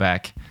songs go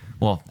back.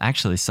 Well,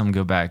 actually, some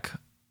go back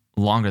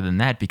longer than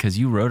that because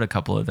you wrote a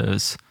couple of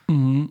those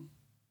in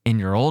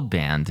your old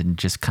band and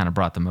just kind of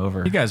brought them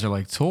over. You guys are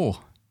like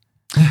Tool.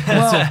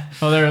 Well,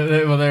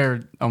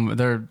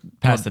 They're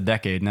past a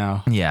decade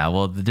now. Yeah,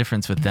 well, the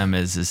difference with them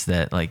is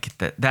that like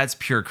that's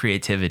pure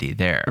creativity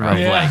there. Of, Right.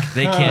 Yeah. Like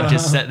they can't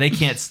just they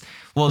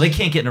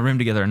can't get in a room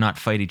together and not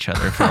fight each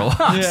other for a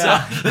while.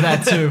 yeah.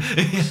 That too.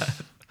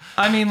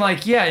 I mean,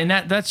 like, yeah, and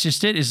that's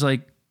just it. Is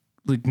like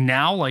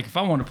now, like if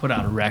I want to put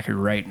out a record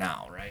right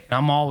now, right, and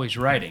I'm always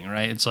writing,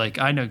 right. It's like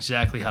I know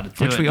exactly how to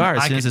do it. Which we are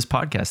as I soon as can- this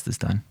podcast is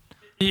done.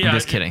 Yeah, I'm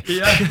just kidding.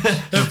 Yeah.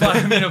 If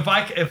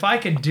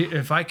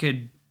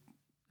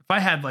I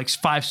had like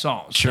 5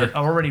 songs that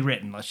are already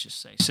written, let's just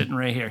say, sitting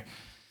right here,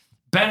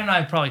 Ben and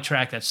I probably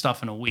track that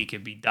stuff in a week.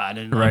 It'd be done,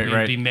 and like,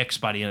 it'd be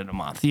mixed by the end of the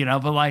month, you know.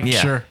 But like,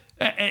 Yeah. Sure.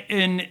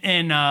 and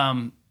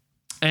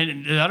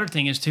the other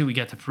thing is too, we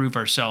get to prove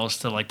ourselves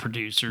to like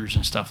producers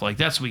and stuff like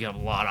that. So we got a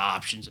lot of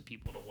options of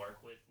people to work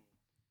with.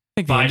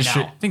 I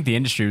think the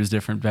industry was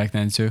different back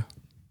then too.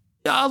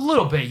 A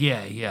little bit,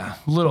 yeah,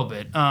 a little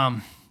bit.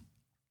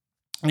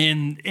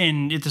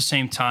 And at the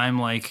same time,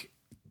 like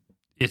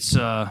it's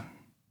I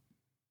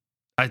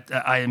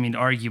mean,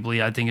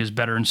 arguably, I think it's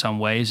better in some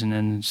ways, and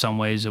in some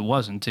ways it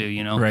wasn't too,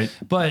 you know. Right.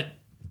 But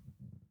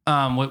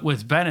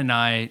with Ben and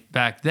I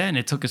back then,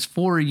 it took us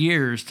 4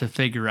 years to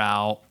figure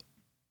out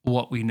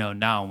what we know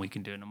now and we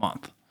can do in a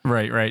month.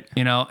 Right.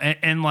 You know,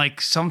 and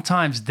like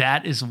sometimes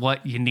that is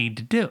what you need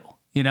to do.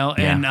 You know,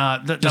 and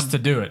Just to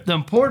do it. the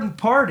important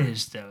part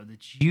is though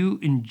that you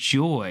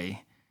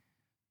enjoy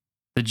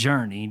the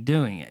journey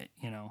doing it.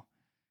 You know.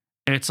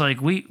 It's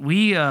like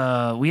we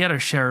had our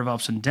share of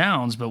ups and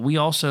downs, but we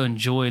also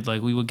enjoyed,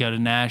 like, we would go to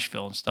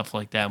Nashville and stuff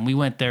like that, and we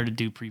went there to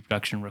do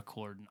pre-production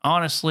record. And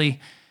honestly,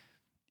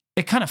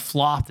 it kind of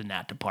flopped in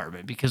that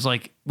department because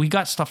like we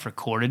got stuff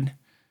recorded,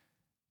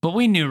 but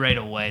we knew right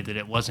away that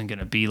it wasn't going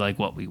to be like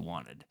what we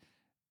wanted.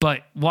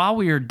 But while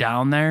we were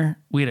down there,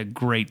 we had a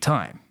great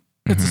time.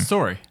 It's a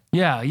story.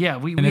 Yeah,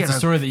 we it's had a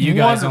story that you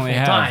guys only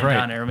wonderful have, time right.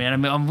 down there, man. I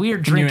mean, we were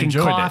drinking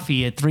enjoyed it.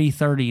 coffee at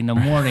 3:30 in the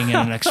morning in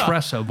an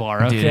espresso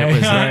bar. Okay, Dude, it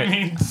was I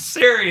mean,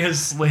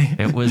 seriously,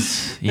 It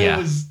was yeah.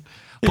 It was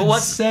but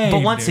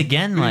insane, once dude.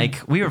 again,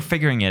 like we were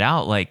figuring it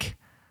out. Like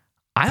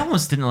I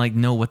almost didn't like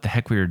know what the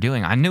heck we were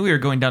doing. I knew we were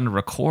going down to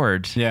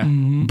record. Yeah.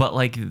 But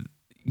like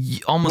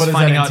almost What does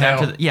finding that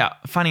out entail?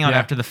 finding out Yeah.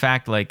 after the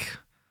fact, like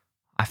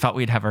I thought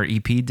we'd have our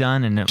EP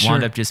done, and it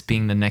wound up just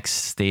being the next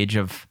stage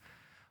of.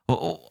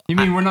 Well, You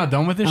mean we're not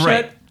done with this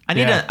right.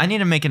 yet? I need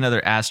to make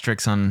another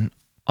asterisk on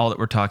all that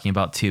we're talking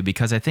about too,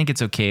 because I think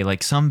it's okay.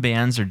 Like some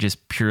bands are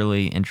just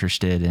purely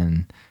interested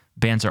in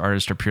bands or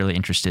artists are purely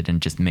interested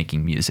in just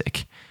making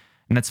music.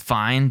 And that's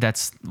fine.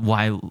 That's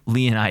why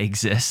Lee and I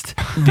exist,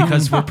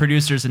 because we're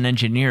producers and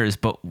engineers,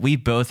 but we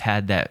both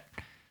had that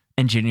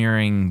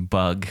engineering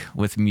bug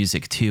with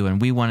music too. And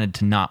we wanted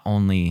to not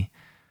only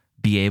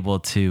be able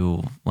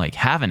to like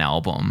have an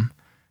album,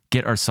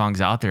 get our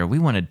songs out there, we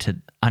wanted to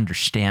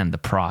understand the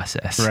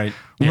process. Right.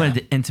 We wanted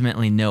to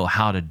intimately know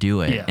how to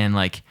do it. Yeah. And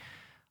like,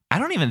 I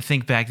don't even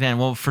think back then,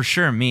 well, for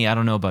sure me, I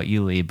don't know about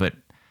you, Lee, but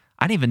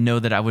I didn't even know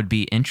that I would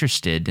be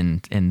interested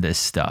in this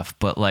stuff.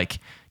 But like,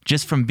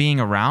 just from being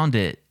around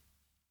it,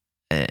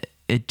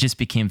 it just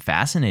became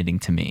fascinating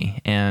to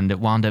me, and it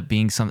wound up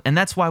being something. And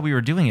that's why we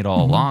were doing it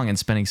all along and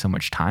spending so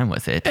much time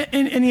with it.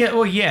 And yeah,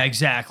 well, yeah,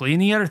 exactly.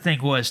 And the other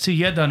thing was too,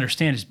 you had to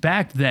understand is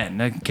back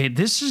then, okay,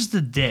 this is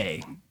the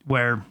day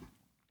where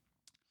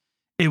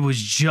it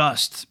was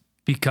just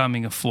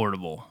becoming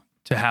affordable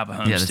to have a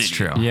home Yeah, that's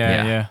studio. true.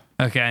 Yeah.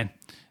 Okay.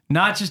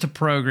 Not just a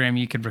program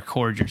you could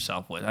record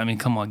yourself with. I mean,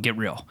 come on, get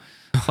real.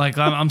 Like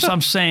I'm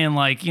saying,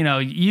 like, you know,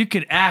 you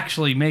could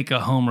actually make a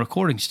home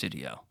recording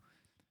studio.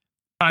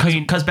 I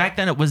mean, Because back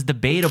then it was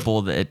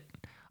debatable that,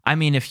 I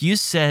mean, if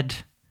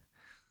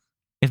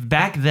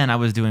back then I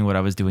was doing what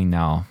I was doing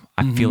now,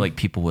 I feel like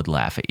people would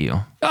laugh at you.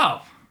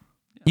 oh,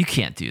 You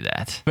can't do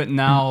that. But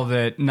now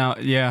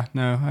yeah,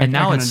 no. And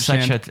now I can it's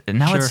understand.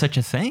 it's such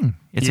a thing.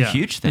 It's a yeah,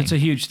 huge thing. It's a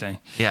huge thing.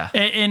 Yeah.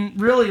 And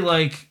really,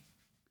 like,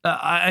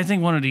 I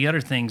think one of the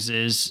other things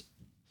is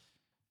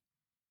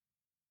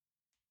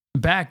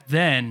back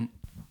then,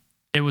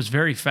 it was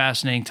very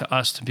fascinating to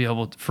us to be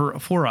able to,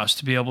 for us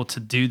to be able to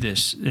do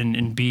this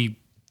and be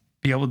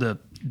able to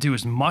do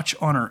as much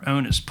on our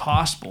own as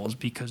possible, is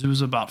because it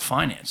was about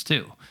finance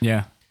too.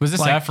 Yeah. Was this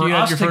Like, after for you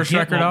had us your to first get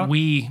record what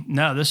out?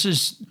 No, this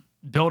is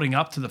building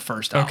up to the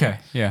first album. Okay.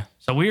 Yeah.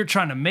 So we were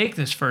trying to make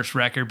this first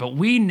record, but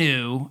we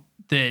knew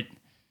that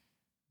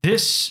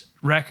this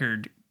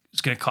record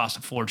is going to cost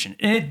a fortune,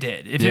 and it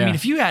did. I Yeah. mean,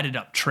 if you added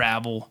up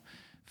travel,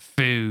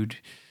 food,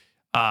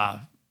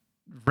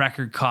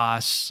 record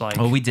costs, like,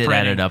 Well, we did add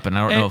printing, it up, and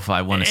I don't know if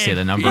I want to say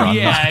the number on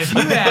yeah, that. if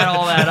you add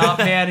all that up,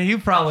 man, you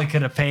probably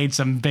could have paid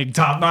some big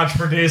top-notch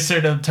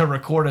producer to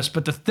record us.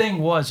 But the thing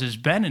was, is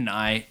Ben and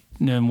I,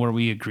 and where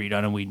we agreed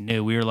on, and we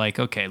knew, we were like,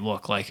 okay,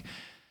 look, like,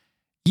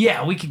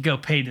 yeah, we could go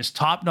pay this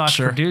top-notch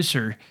Sure.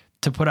 producer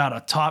to put out a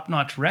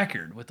top-notch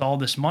record with all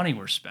this money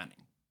we're spending.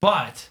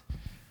 But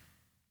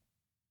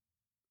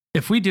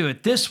if we do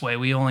it this way,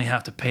 we only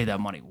have to pay that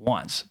money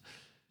once,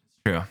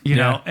 True. you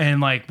know, and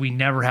like we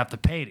never have to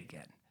pay it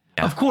again.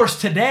 Yeah. Of course,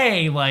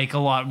 today, like a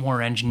lot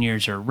more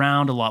engineers are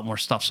around, a lot more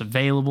stuff's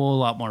available, a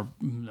lot more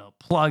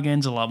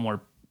plugins, a lot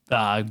more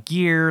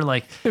gear.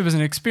 Like It was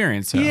an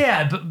experience. So.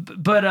 yeah,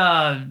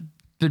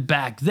 but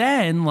back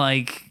then,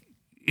 like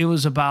it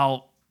was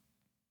about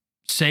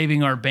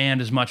saving our band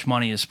as much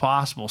money as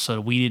possible so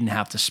that we didn't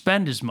have to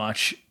spend as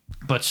much,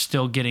 but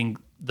still getting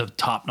the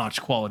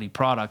top-notch quality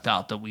product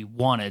out that we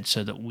wanted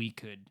so that we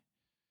could,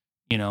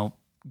 you know,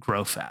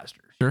 grow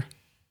faster. Sure.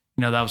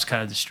 You know, that was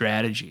kind of the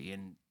strategy.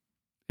 And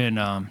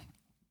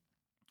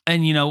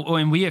you know,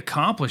 when we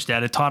accomplished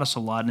that, it taught us a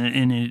lot,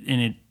 and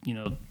it you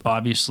know,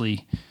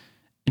 obviously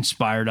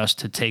inspired us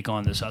to take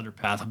on this other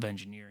path of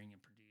engineering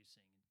and producing,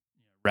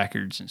 you know,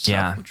 records and stuff,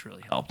 Yeah. which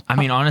really helped. I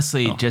mean,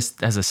 honestly,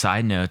 just as a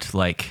side note,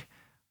 like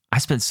I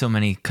spent so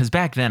many, because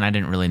back then I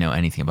didn't really know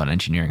anything about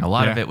engineering. A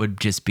lot of Yeah. it would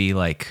just be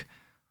like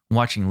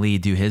watching Lee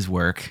do his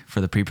work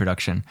for the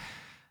pre-production.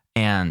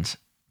 And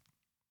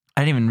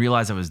I didn't even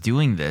realize I was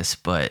doing this,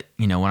 but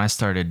you know, when I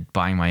started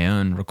buying my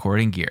own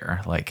recording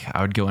gear, like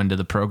I would go into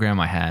the program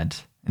I had,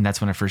 and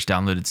that's when I first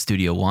downloaded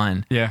Studio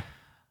One. Yeah.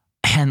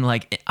 And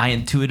like I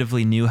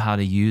intuitively knew how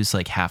to use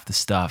like half the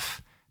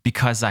stuff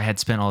because I had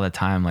spent all that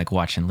time like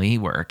watching Lee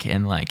work,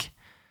 and like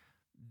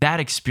that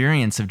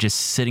experience of just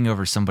sitting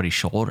over somebody's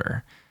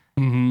shoulder,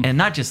 and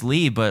not just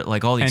Lee, but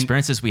like all the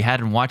experiences we had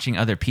in watching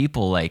other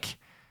people. Like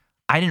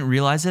I didn't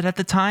realize it at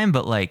the time,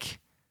 but like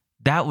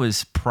that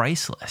was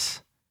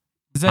priceless.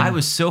 I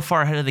was so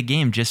far ahead of the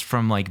game just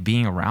from like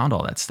being around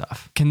all that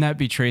stuff. Can that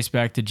be traced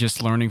back to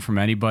just learning from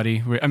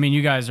anybody? I mean,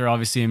 you guys are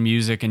obviously in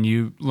music and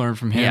you learn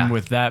from him Yeah.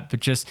 with that,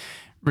 but just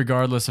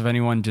regardless of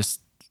anyone,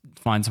 just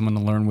find someone to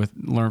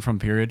learn from,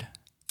 period.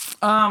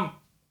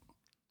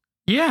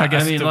 Yeah, I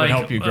guess that would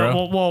help you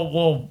grow.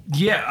 Well,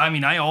 yeah. I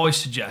mean, I always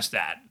suggest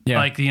that. Yeah.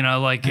 Like, you know,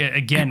 like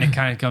again, it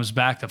kind of comes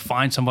back to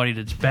find somebody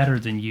that's better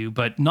than you,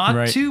 but not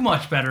Right. too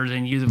much better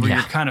than you, where Yeah.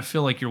 you kind of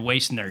feel like you're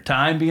wasting their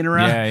time being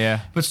around. Yeah, yeah.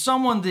 But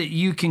someone that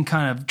you can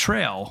kind of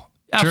trail,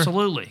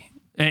 absolutely,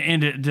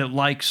 and that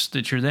likes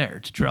that you're there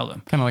to trail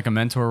them. Kind of like a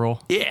mentor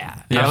role. Yeah,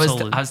 I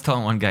absolutely. was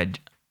telling one guy,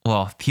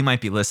 well, he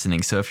might be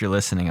listening, so if you're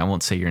listening, I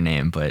won't say your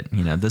name, but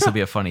you know, this will be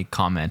a funny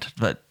comment.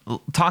 But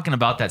talking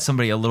about that,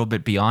 somebody a little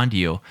bit beyond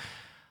you,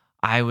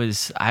 I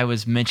was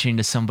mentioning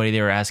to somebody,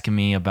 they were asking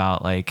me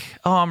about like,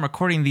 oh, I'm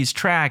recording these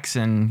tracks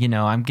and you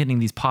know, I'm getting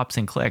these pops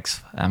and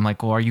clicks. I'm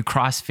like, well, are you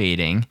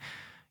crossfading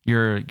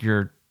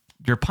your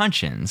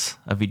punch-ins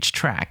of each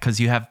track? Because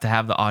you have to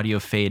have the audio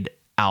fade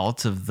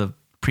out of the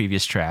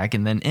previous track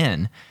and then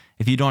in.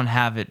 If you don't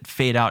have it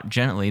fade out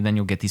gently, then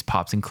you'll get these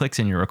pops and clicks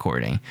in your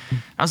recording.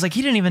 I was like,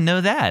 he didn't even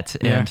know that.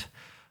 Yeah. And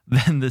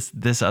then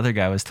this other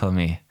guy was telling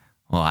me,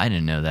 well, I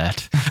didn't know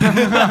that.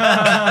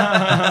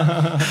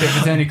 If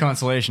it's any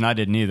consolation, I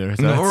didn't either.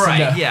 So it's-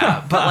 Right,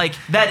 yeah. But like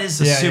that is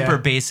a Yeah, super yeah.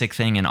 basic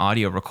thing in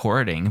audio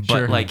recording. But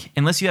Sure. like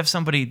unless you have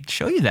somebody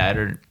show you that,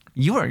 or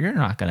you're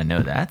not gonna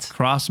know that.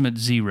 Cross them at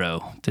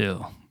 0 too.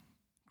 Cross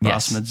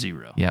Yes. them at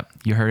 0. Yep.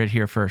 You heard it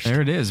here first.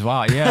 There it is.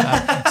 Wow.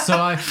 Yeah.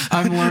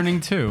 I'm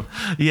learning too.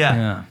 Yeah.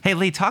 Yeah. Hey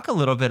Lee, talk a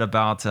little bit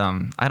about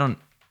I don't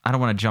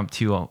want to jump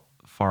too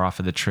far off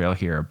of the trail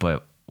here,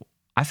 but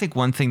I think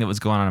one thing that was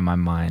going on in my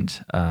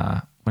mind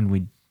when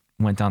we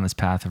went down this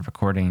path of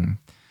recording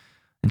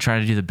and trying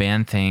to do the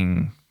band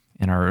thing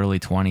in our early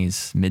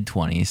 20s, mid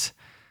 20s,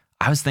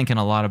 I was thinking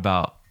a lot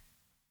about,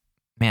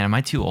 man, am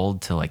I too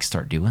old to like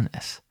start doing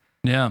this?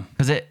 Yeah.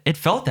 Because it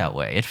felt that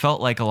way. It felt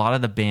like a lot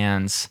of the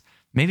bands,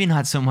 maybe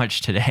not so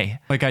much today.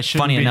 Like I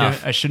shouldn't Funny be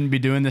enough. I shouldn't be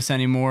doing this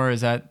anymore.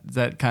 Is that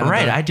kind of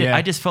Right. the-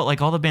 I just felt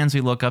like all the bands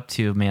we look up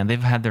to, man,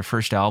 they've had their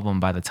first album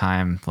by the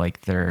time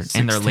like they're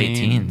in their late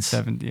 16, teens.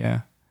 17,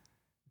 yeah.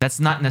 That's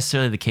not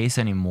necessarily the case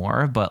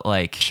anymore, but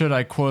like, Should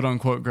I quote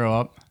unquote grow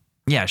up?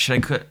 yeah,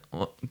 should I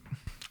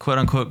quote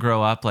unquote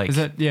grow up? Like, Is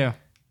that yeah?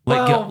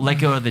 let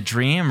go of the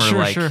dream, or Sure,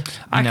 like, sure.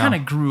 I you know? kind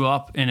of grew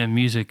up in a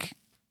music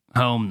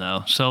home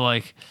though. So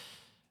like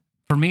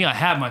for me, I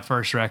had my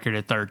first record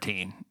at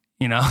 13,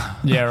 you know?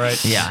 Yeah,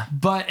 right. yeah,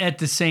 But at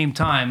the same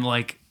time,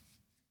 like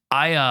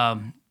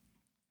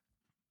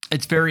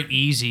it's very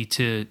easy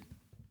to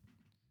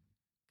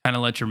kind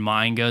of let your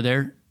mind go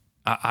there.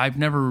 I've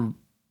never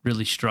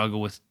really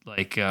struggled with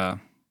like,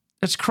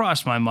 it's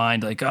crossed my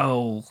mind like,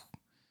 oh,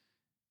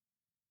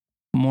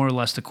 more or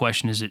less the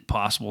question, is it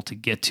possible to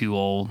get too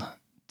old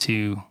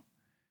to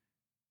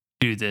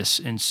do this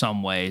in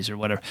some ways or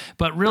whatever?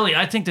 But really,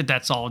 I think that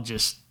that's all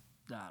just,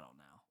 I don't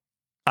know.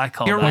 I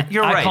call You're that,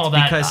 you're I right, call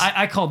that, because-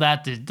 I call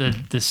that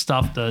the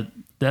stuff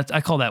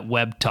I call that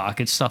web talk.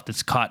 It's stuff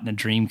that's caught in a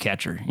dream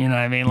catcher. You know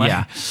what I mean? Like,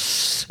 Yeah.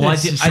 Well, I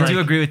it's do, just I do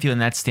like- agree with you in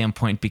that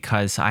standpoint,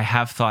 because I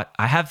have thought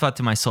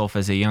to myself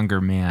as a younger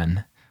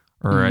man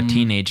or a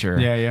teenager,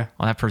 Yeah, yeah.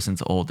 well, that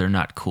person's old, they're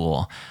not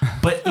cool.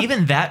 But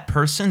even that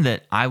person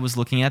that I was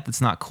looking at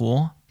that's not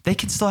cool, they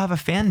could still have a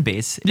fan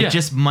base. Yeah. It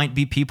just might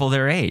be people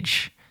their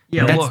age.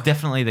 Yeah, That's look,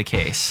 definitely the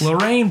case.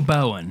 Lorraine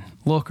Bowen,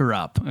 look her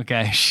up.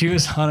 Okay, she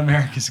was on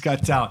America's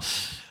Got Talent.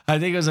 I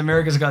think it was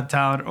America's Got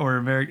Talent or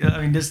America. I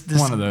mean, this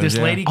One of those, this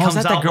yeah. lady Oh, comes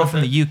is that the out girl with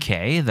from the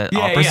UK, the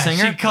opera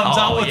singer? She comes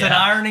out with an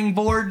yeah. ironing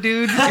board,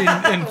 dude,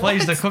 and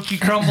plays the Cookie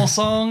Crumble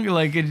song.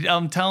 Like,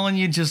 I'm telling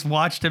you, just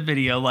watch the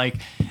video. Like,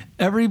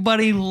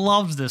 everybody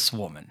loves this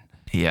woman.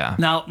 Yeah.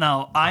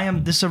 Now,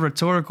 this is a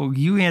rhetorical.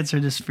 You answer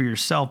this for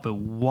yourself, but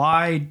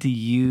why do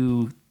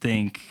you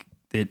think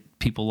that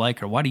people like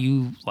her? Why do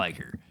you like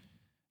her?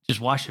 Just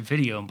watch the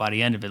video, and by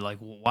the end of it, like,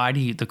 why do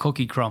you the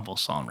Cookie Crumble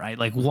song, right?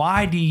 Like,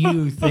 why do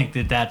you think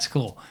that that's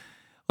cool?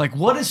 Like,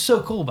 what is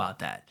so cool about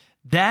that?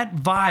 That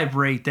vibe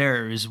right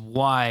there is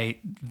why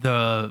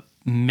the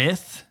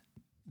myth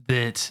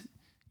that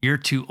you're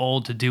too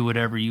old to do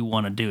whatever you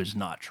want to do is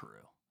not true.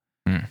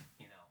 You know,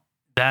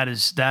 that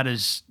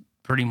is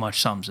pretty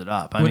much sums it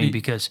up. I mean,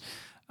 because,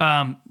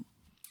 well,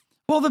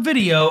 the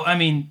video, I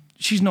mean,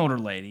 she's an older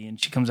lady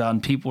and she comes out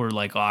and people are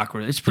like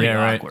awkward. It's pretty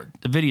awkward.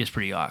 Right. The video is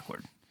pretty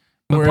awkward.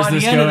 But Where's by the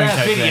this end of going that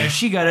type video, thing?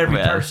 she got every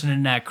person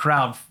in that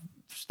crowd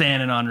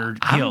standing on her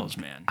heels,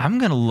 man. I'm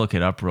gonna look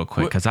it up real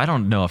quick because I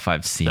don't know if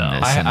I've seen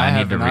this. I and I need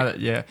have to not,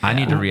 yeah. I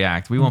need to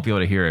react. We won't be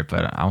able to hear it,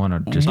 but I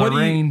want to just.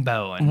 Lorraine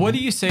Bowen. What do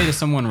you say to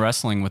someone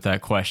wrestling with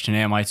that question?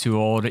 Am I too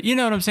old? You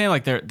know what I'm saying?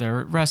 Like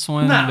they're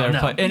wrestling,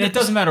 and it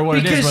doesn't matter what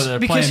it is, whether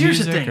they're playing here's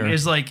music the thing: or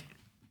is like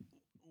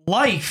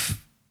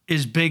life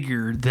is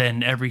bigger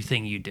than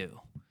everything you do.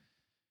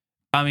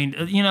 I mean,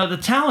 you know, the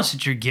talents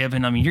that you're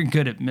given. I mean, you're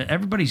good at.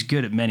 Everybody's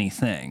good at many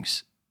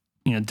things.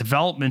 You know,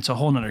 development's a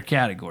whole nother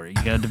category. You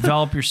got to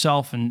develop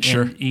yourself, and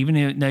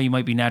even though you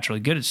might be naturally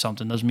good at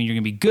something, doesn't mean you're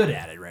going to be good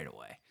at it right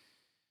away.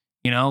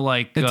 You know,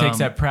 like it takes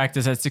that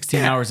practice at 16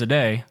 hours a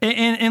day.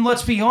 And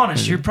let's be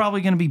honest, you're probably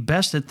going to be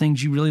best at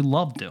things you really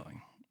love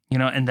doing. You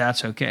know, and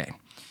that's okay.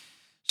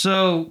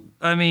 So,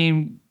 I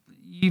mean,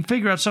 you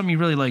figure out something you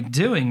really like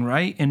doing,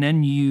 right? And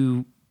then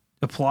you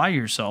apply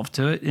yourself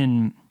to it,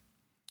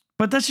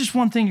 but that's just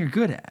one thing you're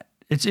good at.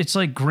 It's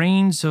like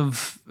grains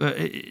of,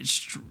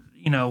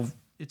 you know.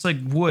 It's like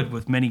wood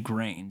with many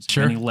grains,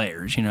 many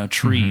layers, you know,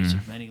 trees,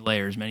 many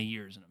layers, many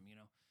years in them, you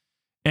know.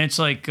 And it's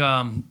like,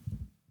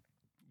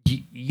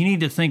 you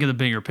need to think of the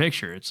bigger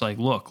picture. It's like,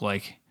 look,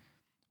 like,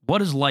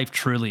 what is life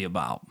truly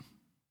about?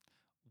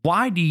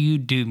 Why do you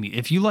do music?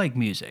 If you like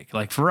music,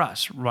 like for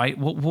us, right?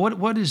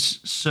 What is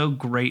so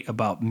great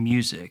about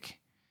music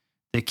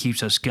that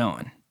keeps us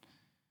going?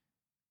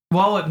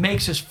 Well, it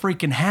makes us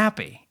freaking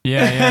happy.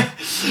 Yeah.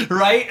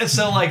 Right?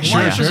 So, like,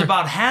 life is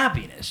about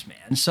happiness,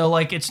 man. So,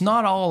 like, it's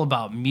not all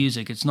about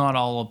music. It's not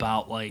all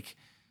about, like,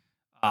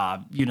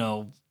 you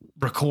know,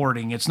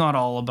 recording. It's not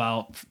all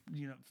about,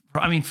 you know,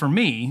 I mean, for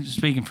me,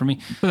 speaking for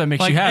me. Well, that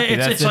makes you happy.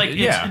 It's like,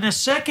 in the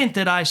second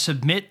that I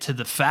submit to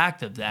the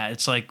fact of that,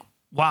 it's like,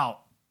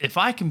 wow, if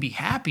I can be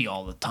happy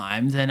all the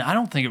time, then I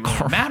don't think it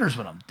really matters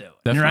what I'm doing.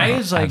 Definitely. Right?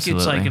 It's like,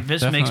 Absolutely. if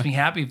this makes me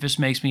happy, if this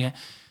makes me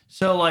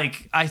So,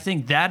 like, I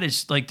think that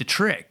is, like, the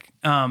trick.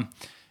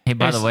 Hey,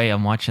 by the way,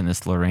 I'm watching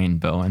this Lorraine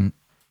Bowen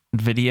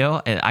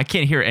video, and I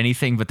can't hear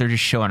anything, but they're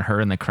just showing her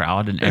in the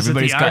crowd, and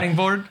everybody's got ironing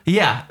board.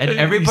 Yeah, and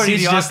everybody's you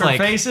see the just awkward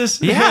like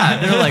faces. Yeah,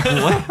 they're like,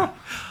 what?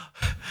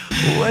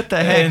 What the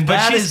heck?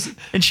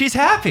 And she's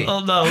happy.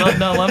 Oh no!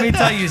 Let me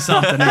tell you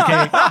something.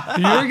 Okay,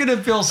 you're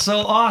gonna feel so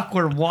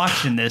awkward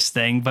watching this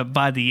thing, but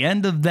by the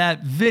end of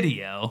that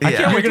video,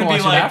 you're gonna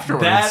be like,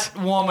 "That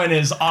woman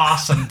is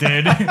awesome,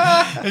 dude."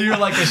 And you're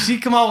like, "If she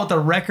come out with a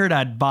record,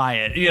 I'd buy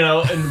it." You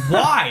know, and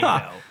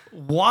why?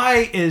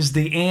 Why is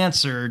the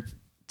answer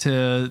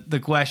to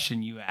the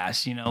question you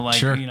asked? You know, like,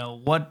 you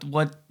know, what.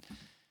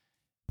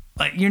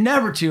 Like, you're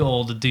never too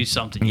old to do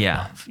something you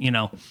love, you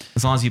know.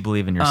 As long as you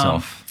believe in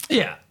yourself.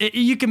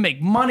 You can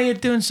make money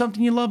at doing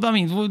something you love. I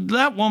mean,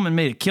 that woman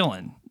made a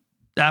killing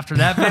after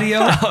that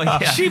video.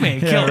 She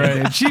made a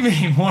killing. Right. She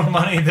made more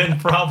money than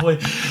probably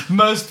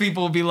most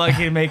people would be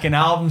lucky to make an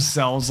album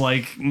sells,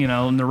 like, you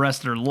know, in the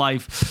rest of their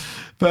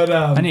life. But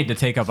I need to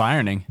take up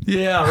ironing.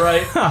 Yeah,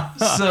 right.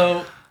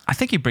 So I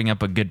think you bring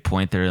up a good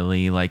point there,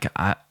 Lee. Like,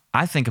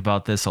 I think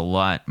about this a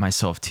lot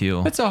myself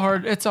too. It's a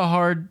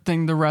hard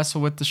thing to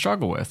wrestle with, to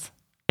struggle with.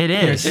 It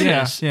is.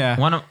 Yeah.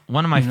 One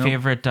of my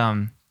favorite.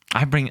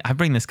 I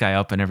bring this guy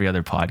up in every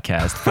other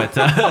podcast, but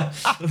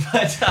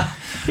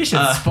he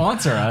should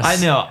sponsor us. I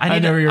know.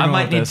 I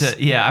might need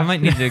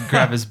to to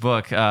grab his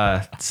book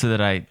so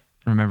that I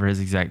remember his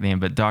exact name.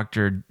 But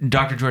Dr.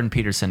 Jordan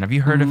Peterson. Have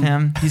you heard of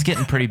him? He's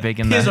getting pretty big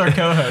in He's our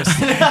co-host.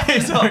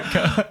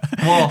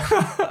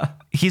 Well,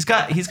 he's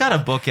got a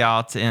book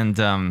out,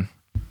 and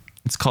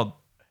it's called,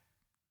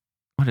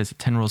 what is it?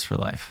 10 Rules for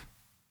Life.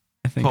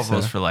 I think 12 so.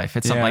 Rules for Life.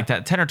 It's something like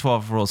that. 10 or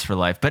 12 Rules for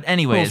Life. But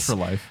anyways, Rules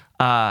for Life.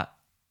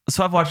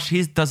 So I've watched,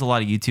 he does a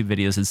lot of YouTube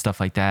videos and stuff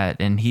like that.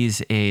 And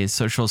he's a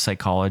social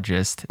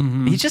psychologist.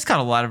 He's just got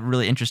a lot of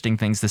really interesting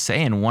things to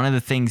say. And one of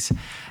the things,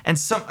 and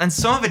some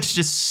of it's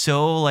just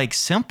so like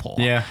simple.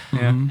 Yeah.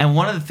 And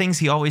one of the things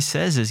he always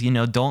says is, you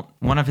know,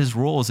 one of his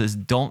rules is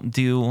don't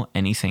do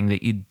anything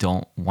that you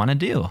don't want to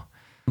do.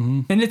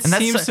 And it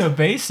seems so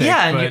basic.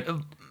 Yeah.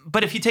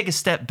 But if you take a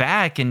step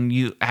back and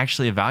you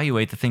actually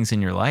evaluate the things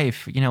in your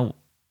life, you know,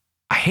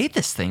 hate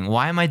this thing.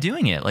 Why am I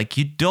doing it? Like,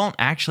 you don't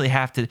actually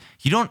have to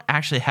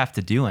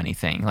do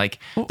anything. Like,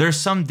 there's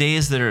some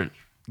days that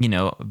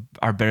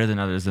are better than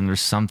others, and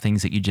there's some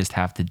things that you just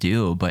have to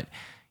do, but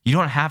you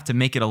don't have to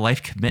make it a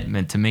life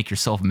commitment to make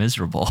yourself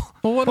miserable.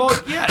 Well,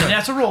 yeah, and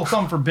that's a rule of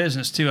thumb for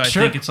business too. I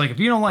think it's like, if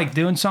you don't like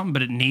doing something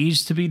but it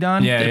needs to be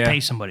done, then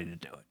pay somebody to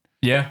do it.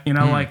 Yeah.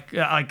 Like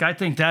I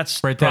think that's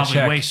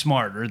probably way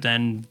smarter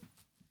than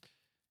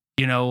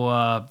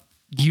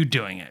you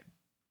doing it.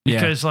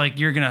 Because like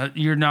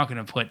you're not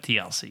gonna put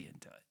TLC into it.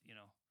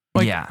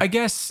 Like, I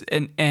guess,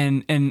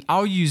 and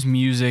I'll use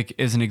music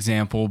as an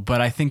example, but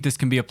I think this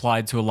can be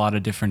applied to a lot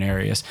of different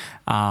areas.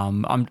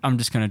 I'm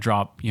just gonna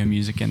drop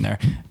music in there,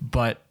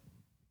 but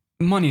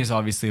money is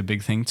obviously a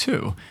big thing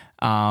too.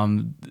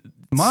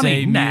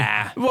 Money,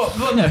 nah.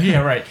 Well, no,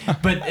 yeah, right.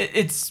 But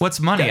it's what's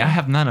money? I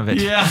have none of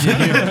it. Yeah, you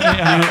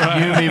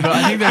and me. But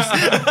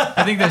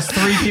I think there's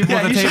 3 people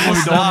at the table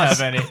who don't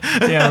have any.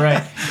 Yeah,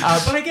 right.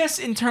 But I guess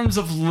in terms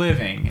of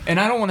living, and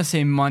I don't want to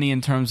say money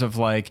in terms of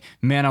like,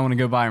 man, I want to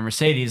go buy a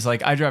Mercedes.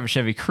 Like, I drive a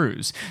Chevy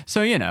Cruze,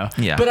 so Yeah.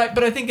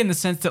 But I think in the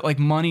sense that like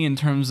money in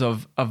terms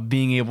of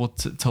being able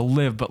to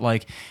live, but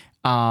like,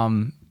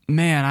 man,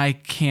 I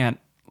can't.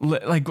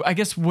 Like, I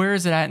guess where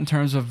is it at in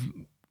terms of,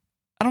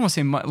 I don't want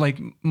to say like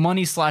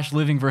money /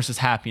 living versus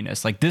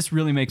happiness. Like, this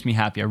really makes me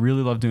happy. I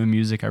really love doing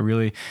music. I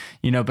really,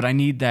 but I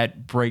need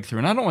that breakthrough.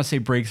 And I don't want to say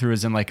breakthrough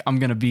as in like, I'm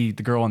going to be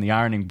the girl on the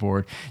ironing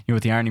board,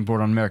 with the ironing board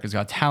on America's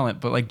Got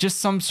Talent, but like just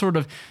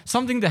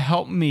something to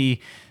help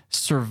me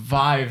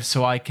survive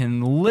so I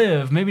can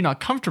live, maybe not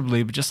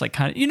comfortably, but just like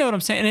kind of, you know what I'm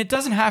saying? And it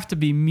doesn't have to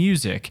be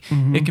music.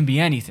 Mm-hmm. It can be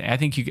anything. I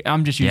think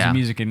I'm just using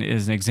music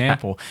as an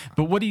example.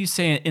 But what do you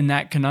say in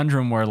that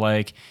conundrum where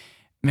like,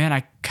 man,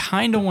 I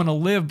kind of want to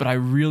live, but I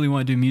really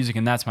want to do music,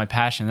 and that's my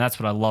passion. That's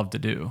what I love to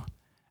do.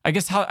 I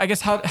guess how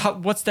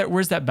what's that?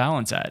 Where's that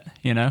balance at?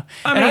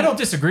 I don't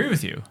disagree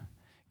with you,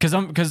 because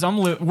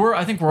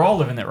I think we're all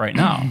living it right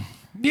now.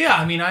 Yeah,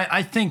 I mean,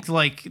 I think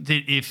like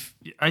that.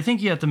 I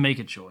think you have to make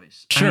a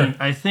choice. Sure.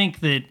 I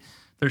think that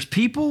there's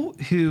people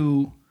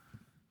who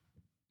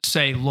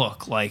say,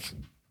 look, like,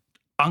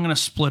 I'm gonna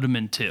split them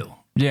in 2.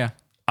 Yeah.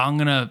 I'm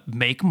gonna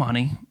make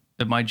money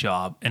at my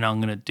job, and I'm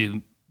gonna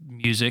do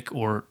music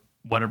or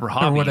whatever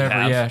hobby you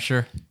have, yeah,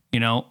 sure.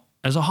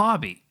 As a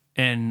hobby,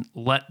 and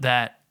let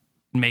that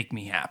make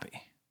me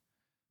happy.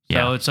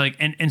 So it's like,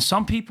 and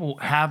some people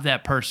have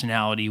that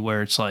personality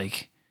where it's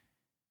like,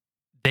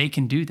 they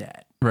can do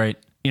that. Right.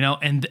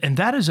 And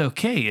that is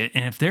okay.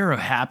 And if they're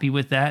happy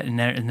with that and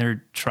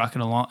they're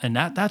trucking along, and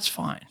that's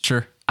fine.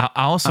 Sure. I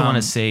also want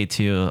to say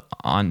too,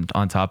 on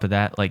top of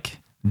that, like,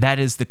 that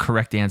is the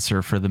correct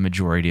answer for the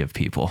majority of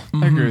people.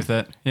 I agree with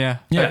that. Yeah.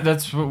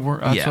 That's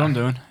what I'm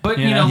doing. But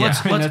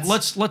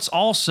let's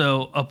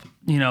also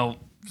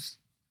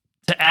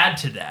to add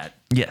to that.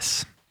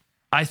 Yes.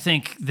 I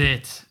think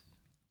that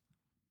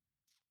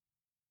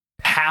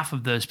half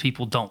of those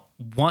people don't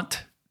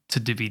want to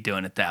be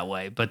doing it that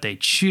way, but they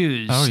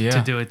choose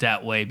to do it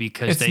that way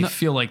because they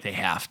feel like they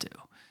have to.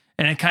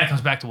 And it kind of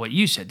comes back to what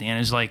you said, Dan,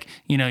 is like,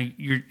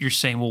 you're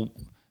saying, well,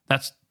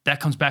 that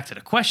comes back to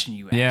the question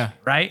you asked,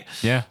 right?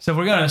 Yeah. So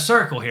we're going in a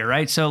circle here,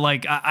 right? So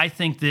like, I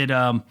think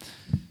that,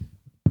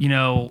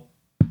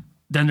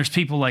 then there's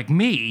people like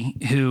me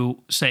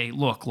who say,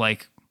 look,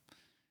 like,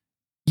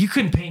 you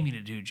couldn't pay me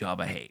to do a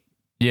job I hate.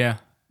 Yeah.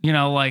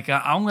 Like,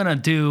 I'm going to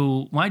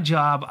do my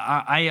job.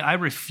 I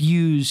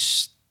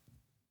refuse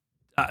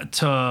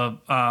to,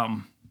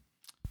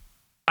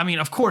 I mean,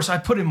 of course, I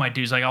put in my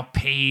dues. Like, I'll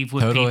pave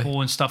with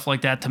people and stuff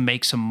like that to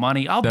make some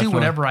money. I'll do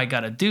whatever I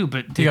got to do.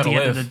 But at the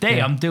end of the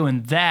day, I'm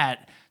doing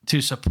that to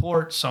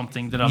support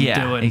something that I'm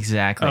doing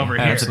exactly over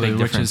here. That's a big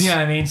difference. Yeah,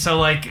 I mean, so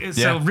like,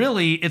 so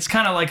really, it's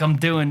kind of like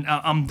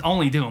I'm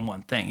only doing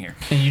one thing here.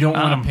 And you don't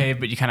want to pave,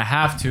 but you kind of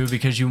have to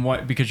because you're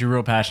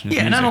real passionate.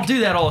 Yeah, and I don't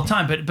do that all the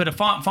time. But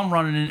if I'm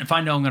running in, if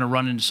I know I'm going to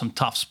run into some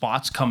tough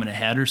spots coming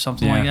ahead or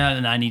something like that,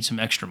 and I need some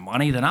extra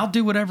money, then I'll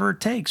do whatever it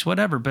takes,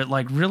 whatever. But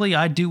like, really,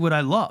 I do what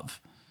I love.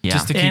 Yeah.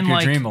 Just to keep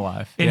your dream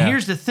alive. And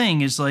here's the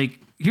thing is like,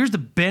 here's the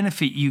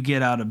benefit you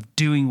get out of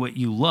doing what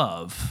you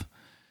love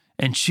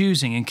and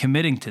choosing and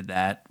committing to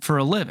that for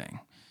a living.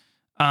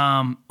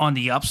 On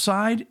the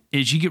upside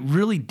is you get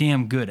really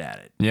damn good at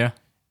it. Yeah.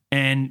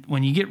 And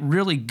when you get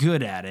really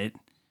good at it,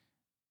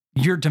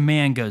 your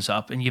demand goes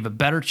up and you have a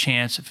better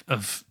chance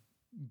of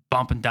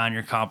bumping down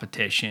your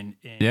competition.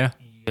 And you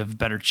have a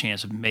better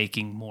chance of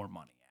making more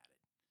money.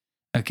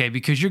 Okay,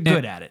 because you're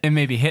good at it. And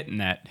maybe hitting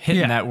that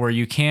where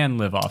you can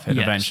live off it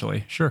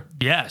eventually. Sure.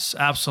 Yes,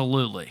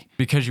 absolutely.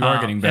 Because you are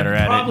getting better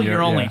at it. Probably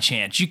your only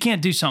chance. You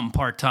can't do something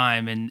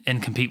part-time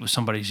and compete with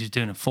somebody who's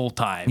doing it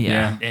full-time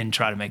and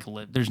try to make a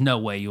living. There's no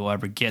way you'll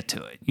ever get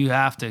to it. You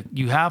have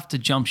to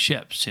jump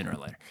ship sooner or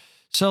later.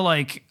 So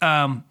like,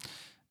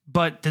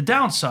 but the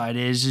downside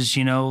is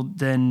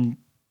then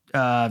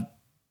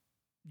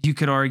you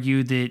could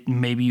argue that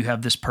maybe you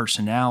have this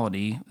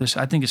personality.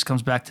 I think this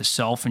comes back to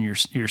self and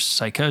your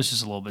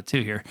psychosis a little bit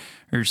too here,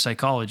 or your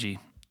psychology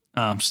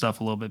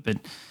stuff a little bit. But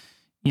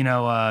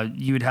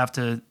you would have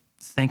to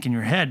think in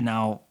your head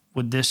now: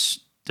 would this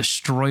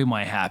destroy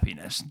my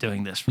happiness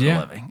doing this for a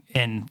living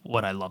and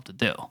what I love to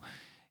do.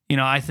 You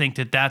know, I think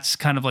that that's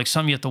kind of like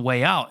something you have to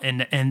weigh out.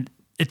 And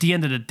at the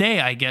end of the day,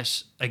 I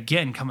guess,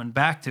 again, coming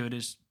back to it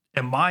is,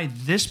 am I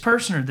this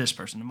person or this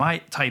person? Am I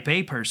type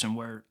A person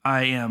where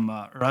I am,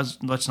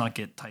 let's not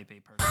get type A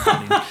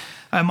person.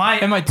 Am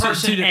I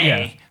person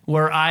A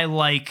where I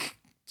like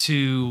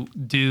to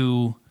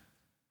do,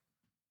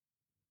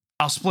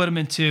 I'll split them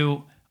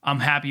into,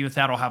 I'm happy with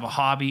that. I'll have a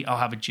hobby. I'll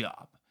have a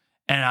job.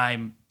 And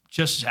I'm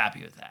just as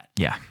happy with that.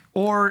 Yeah.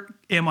 Or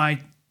am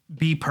I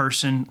B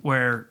person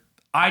where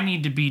I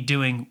need to be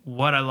doing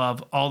what I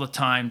love all the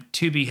time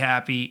to be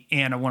happy,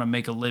 and I want to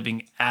make a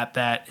living at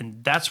that,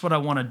 and that's what I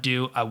want to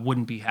do. I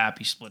wouldn't be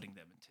happy splitting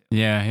them into.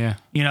 Yeah.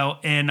 You know,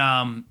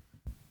 and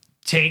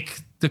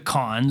take the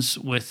cons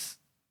with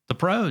the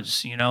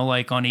pros, you know,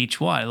 like on each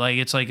one. Like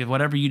it's like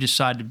whatever you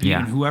decide to be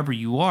and whoever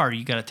you are,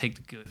 you got to take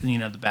the good, you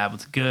know, the bad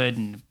with the good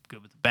and the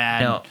good with the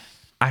bad. No,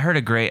 I heard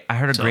a great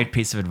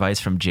piece of advice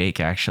from Jake,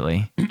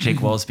 actually. Jake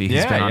Wellsby,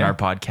 who's been on our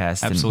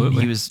podcast. Absolutely.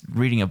 And he was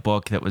reading a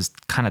book that was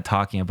kind of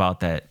talking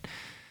about that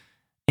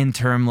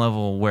interim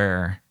level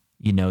where,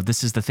 you know,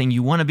 this is the thing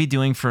you want to be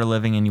doing for a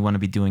living and you want to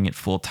be doing it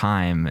full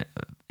time,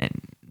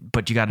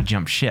 but you got to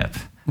jump ship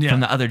from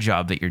the other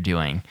job that you're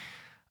doing.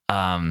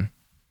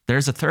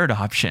 There's a third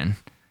option.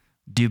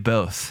 Do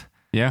both.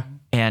 Yeah.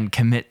 And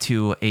commit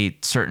to a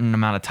certain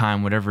amount of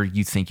time, whatever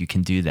you think you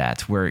can do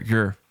that, where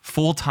you're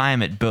full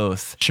time at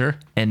both. Sure.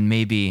 And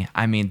maybe,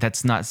 I mean,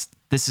 this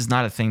is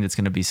not a thing that's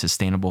going to be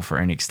sustainable for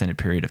any extended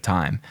period of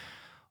time,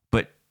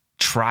 but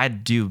try to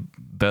do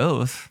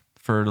both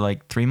for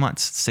like 3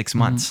 months, 6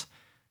 months,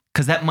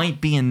 because that might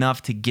be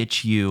enough to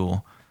get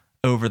you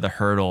over the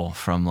hurdle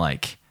from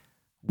like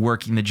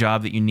working the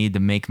job that you need to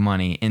make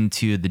money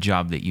into the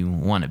job that you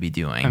want to be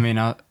doing. I mean,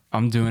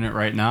 I'm doing it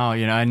right now.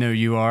 You know, I know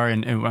you are,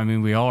 and I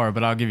mean, we all are,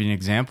 but I'll give you an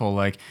example.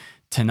 Like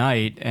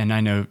tonight, and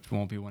I know it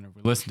won't be whenever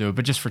we listen to it,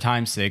 but just for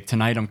time's sake,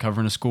 tonight I'm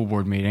covering a school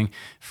board meeting.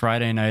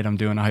 Friday night, I'm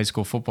doing a high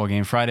school football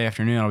game. Friday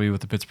afternoon, I'll be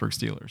with the Pittsburgh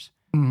Steelers.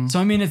 So,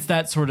 I mean, it's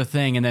that sort of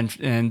thing.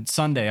 And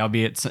Sunday, I'll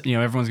be at, you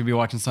know, everyone's going to be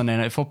watching Sunday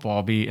Night Football.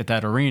 I'll be at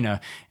that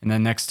arena. And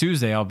then next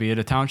Tuesday, I'll be at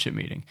a township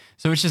meeting.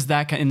 So it's just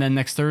that kind. And then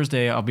next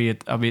Thursday, I'll be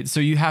at, so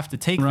you have to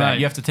take that.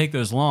 You have to take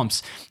those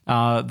lumps.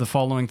 The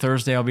following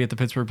Thursday, I'll be at the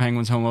Pittsburgh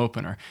Penguins home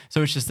opener.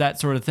 So it's just that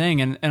sort of thing.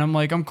 And I'm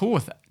like, I'm cool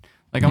with that.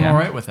 Like, I'm all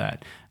right with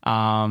that.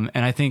 And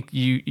I think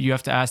you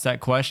have to ask that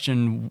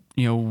question,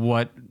 you know,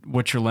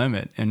 what's your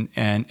limit? And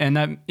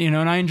that, you know,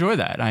 and I enjoy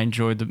that. I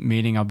enjoyed the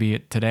meeting I'll be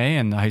at today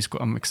and the high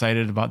school. I'm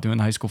excited about doing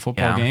the high school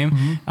football game.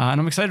 And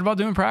I'm excited about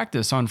doing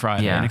practice on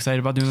Friday and excited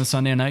about doing the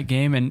Sunday night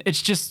game. And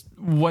it's just,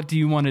 what do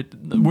you want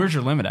to, where's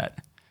your limit at?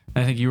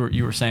 I think you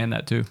were saying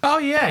that too. Oh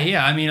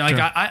yeah. I mean, like,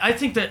 sure. I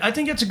think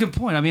that's a good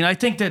point. I mean, I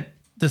think that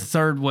the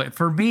third way,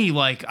 for me,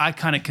 like, I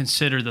kind of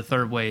consider the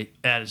third way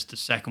as the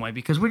second way,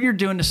 because when you're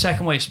doing the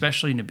second way,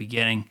 especially in the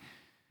beginning,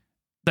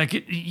 like,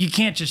 you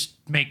can't just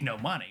make no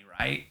money,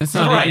 right? It's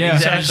not right. Yeah,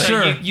 exactly.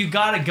 Sure. You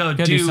got to go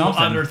do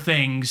other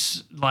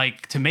things,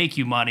 like, to make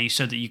you money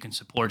so that you can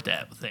support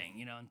that thing,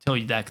 you know,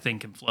 until that thing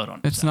can float on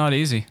itself. It's not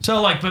easy.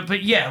 So, like,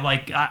 but yeah,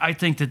 like, I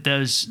think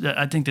that's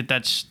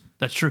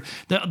true.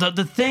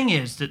 The thing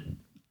is that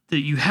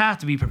you have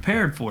to be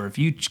prepared for if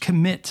you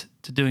commit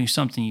to doing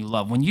something you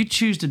love. When you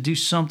choose to do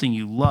something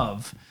you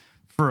love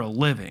for a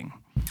living,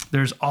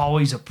 there's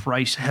always a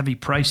heavy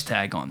price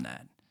tag on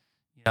that,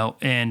 you know,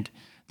 and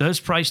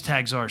those price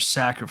tags are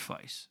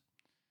sacrifice.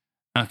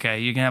 Okay.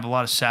 You're going to have a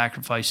lot of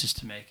sacrifices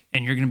to make,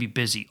 and you're going to be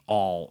busy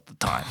all the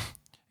time,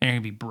 and you're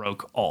going to be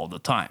broke all the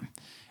time.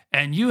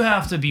 And you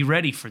have to be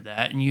ready for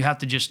that. And you have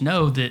to just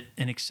know that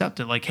and accept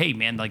it. Like, hey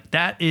man, like,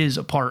 that is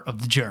a part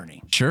of the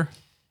journey. Sure.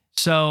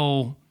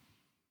 So,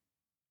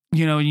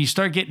 you know, when you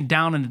start getting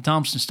down in the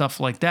dumps and stuff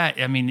like that,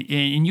 I mean,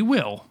 and you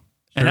will,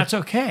 and that's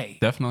okay.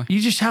 Definitely.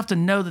 You just have to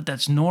know that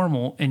that's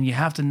normal, and you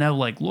have to know,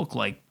 like, look,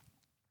 like,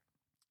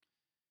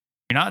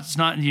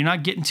 you're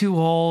not getting too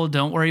old.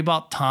 Don't worry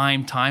about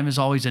time. Time is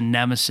always a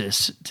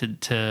nemesis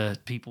to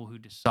people who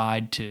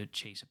decide to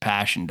chase a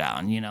passion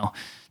down. You know,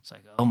 it's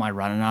like, oh, am I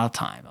running out of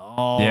time?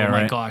 Oh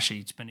my gosh,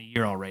 it's been a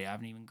year already. I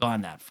haven't even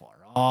gone that far.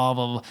 Oh,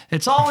 blah, blah.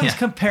 It's always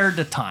compared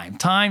to time.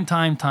 Time.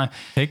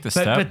 Take the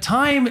step. But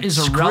time is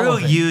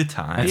irrelevant. Screw you,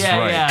 time. That's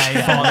right.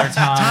 Yeah. Father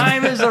time.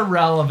 Time is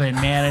irrelevant,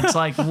 man. It's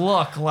like,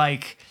 look,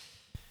 like,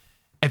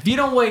 if you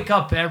don't wake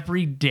up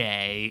every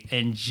day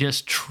and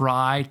just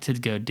try to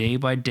go day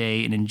by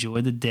day and enjoy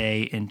the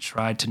day and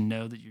try to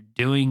know that you're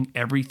doing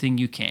everything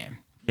you can.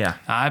 Yeah.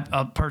 I'm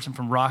a person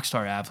from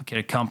Rockstar Advocate,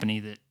 a company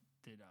that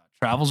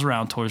travels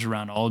around, tours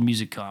around all the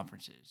music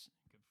conferences.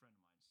 A good friend of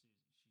mine,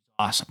 she's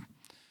awesome.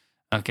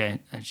 Okay.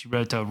 And she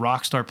wrote the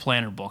Rockstar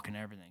Planner book and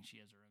everything. She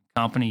has her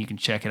own company. You can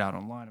check it out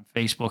online on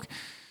Facebook.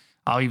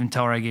 I'll even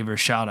tell her I gave her a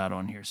shout out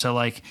on here. So,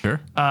 like,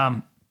 sure.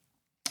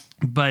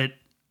 But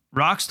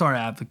Rockstar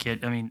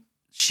Advocate, I mean,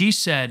 she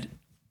said,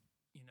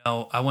 you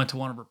know, I went to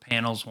one of her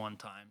panels one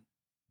time,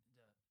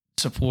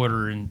 support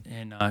her, and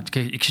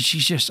because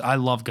she's just, I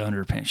love going to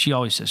her panel. She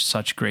always says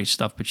such great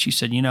stuff. But she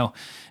said, you know,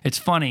 it's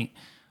funny.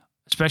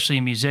 especially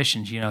in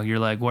musicians, you're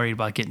like worried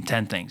about getting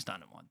 10 things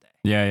done in one day.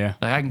 Yeah.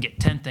 Like I can get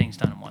 10 things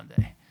done in one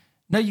day.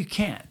 No, you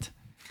can't.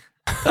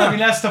 I mean,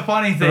 that's the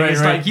funny thing. Right,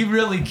 it's right. like, you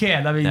really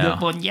can't. I mean, No.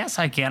 well, yes,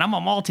 I can. I'm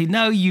a multi.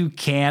 No, you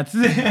can't.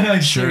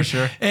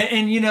 Sure.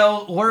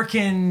 And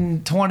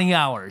working 20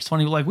 hours,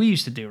 like we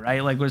used to do,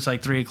 right? Like it was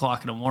like 3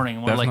 o'clock in the morning.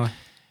 And we're like, Definitely.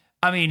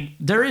 I mean,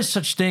 there is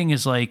such thing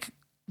as like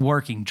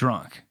working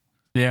drunk.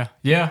 Yeah.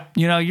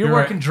 You're You're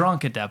working right.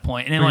 drunk at that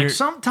point. And Or like you're-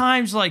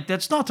 sometimes like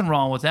that's nothing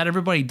wrong with that.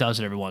 Everybody does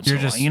it every once in a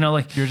while.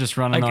 Like you're just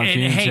running on and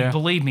fumes. hey, Yeah.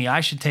 believe me,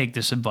 I should take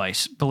this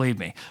advice. Believe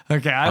me.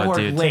 Okay, I Oh, work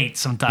dude. late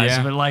sometimes,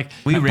 Yeah. but like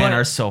We ran but-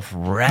 ourselves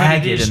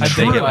ragged is in the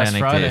true. Big Last Atlantic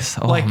Friday. days.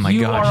 Oh like my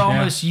you gosh. are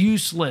almost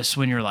useless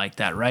when you're like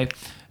that, right?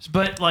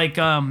 But like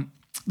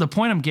the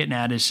point I'm getting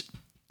at is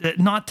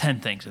not 10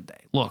 things a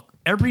day. Look,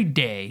 every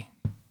day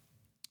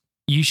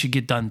you should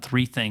get done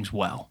 3 things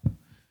well.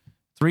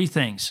 3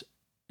 things.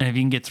 And if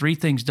you can get 3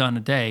 things done a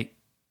day,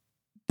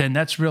 then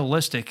that's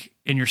realistic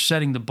and you're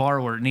setting the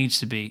bar where it needs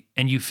to be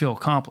and you feel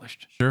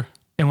accomplished. Sure.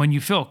 And when you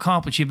feel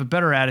accomplished, you have a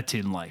better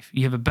attitude in life.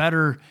 You have a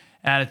better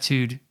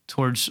attitude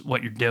towards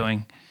what you're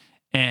doing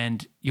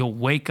and you'll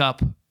wake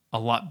up a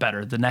lot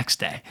better the next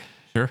day.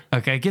 Sure.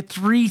 Okay, get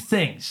 3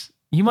 things.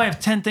 You might have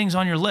 10 things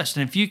on your list.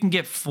 And if you can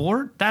get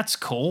 4, that's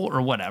cool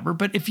or whatever.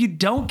 But if you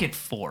don't get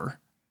 4,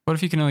 What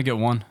if you can only get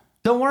 1?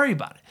 don't worry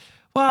about it.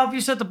 Well, if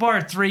you set the bar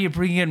at 3, you're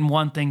probably getting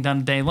 1 thing done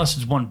a day, unless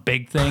it's one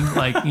big thing.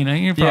 Like,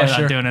 you're probably not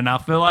sure. doing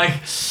enough.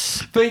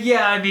 But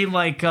yeah, I mean,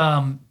 like,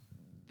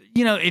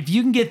 if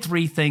you can get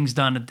 3 things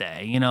done a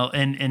day,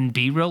 and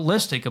be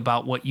realistic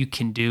about what you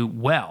can do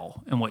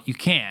well and what you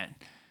can't,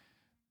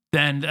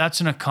 then that's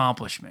an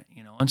accomplishment,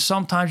 And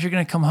sometimes you're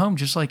going to come home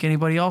just like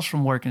anybody else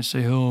from work and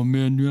say, oh,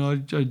 man,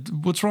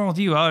 what's wrong with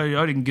you?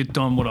 I didn't get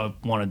done what I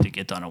wanted to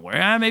get done at work.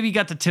 Maybe you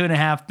got the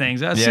 2.5 things.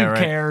 That's Yeah, who right.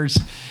 cares?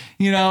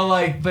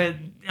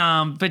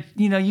 But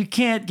you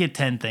can't get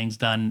 10 things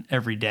done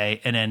every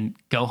day and then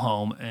go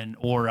home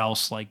or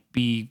else like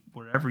be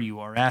wherever you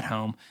are at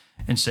home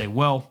and say,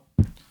 well,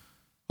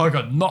 I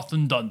got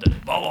nothing done today.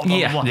 Blah, blah, blah,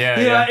 Yeah. blah.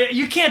 Yeah.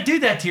 You can't do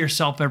that to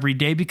yourself every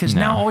day because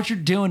now all you're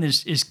doing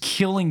is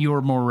killing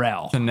your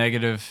morale. The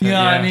negative. You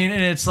know what I mean?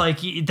 And it's like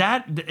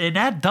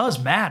that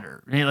does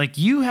matter. Like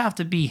you have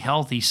to be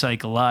healthy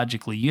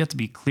psychologically. You have to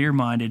be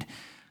clear-minded.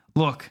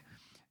 Look,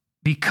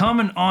 become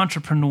an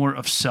entrepreneur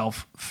of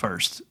self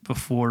first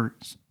before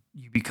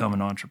you become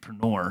an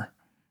entrepreneur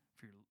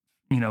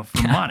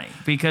for money.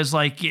 Because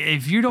like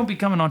if you don't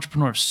become an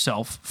entrepreneur of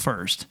self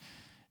first,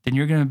 then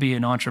you're going to be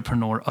an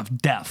entrepreneur of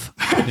death.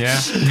 Yeah.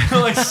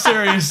 Like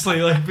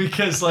seriously, like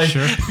because like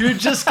you're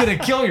just gonna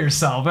kill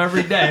yourself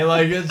every day.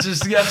 Like it's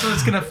just that's what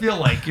it's gonna feel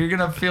like. You're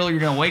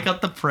gonna wake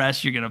up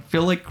depressed. You're gonna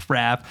feel like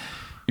crap.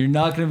 You're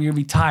gonna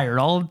be tired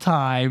all the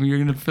time. You're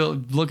gonna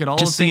look at all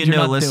Just so the you things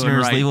know, you're not doing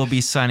listeners, right. Lee will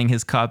be signing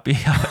his copy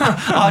of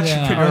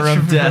Entrepreneur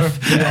of Death.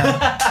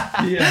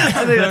 Yeah.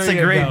 I think that's a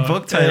great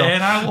book title.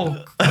 And I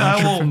will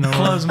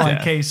close my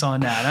case on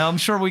that. I'm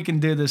sure we can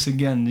do this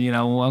again.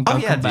 I'll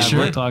come back.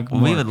 We'll talk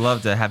more. We would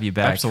love to have you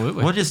back.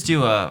 Absolutely. We'll just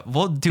do a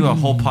whole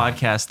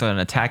podcast on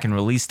attack and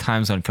release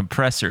times on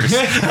compressors.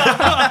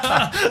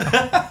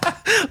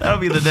 That'll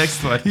be the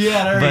next one.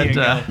 Yeah, there you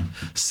go.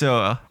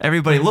 So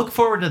everybody, look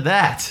forward to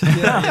that.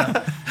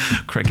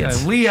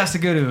 Crickets. Lee has to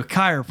go to a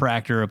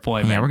chiropractor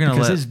appointment. Yeah, we're gonna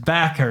because let- his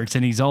back hurts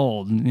and he's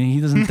old and he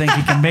doesn't think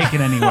he can make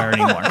it anywhere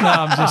anymore. No,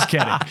 I'm just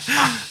kidding.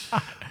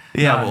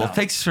 Yeah, No, well, no.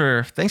 thanks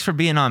for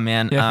being on,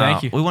 man. Yeah,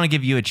 thank you. We want to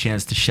give you a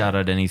chance to shout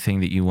out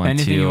anything that you want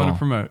Anything to. you want to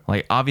promote.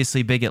 Like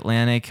obviously Big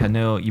Atlantic. I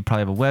know you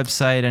probably have a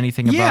website.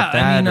 Anything Yeah, about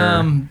that?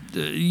 I mean,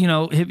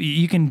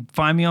 you can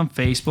find me on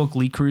Facebook,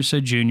 Lee Caruso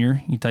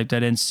Jr. You type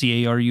that in,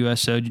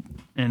 Caruso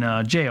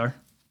and Jr.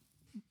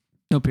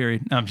 No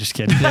period. No, I'm just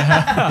kidding.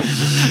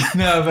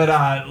 No,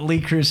 but Lee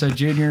Caruso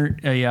Jr.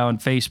 On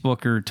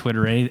Facebook or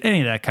Twitter, any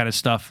of that kind of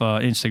stuff.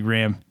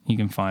 Instagram, you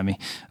can find me.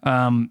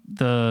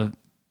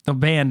 The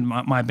band,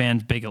 my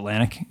band's Big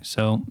Atlantic.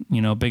 So,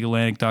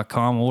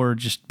 bigatlantic.com or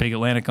just Big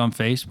Atlantic on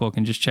Facebook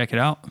and just check it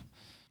out.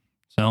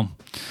 So,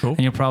 Cool.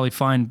 And you'll probably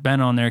find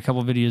Ben on there. A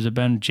couple videos of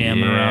Ben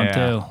jamming around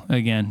too.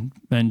 Again,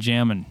 Ben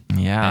jamming.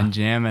 Yeah. And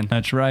jamming.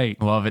 That's right.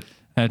 Love it.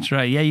 That's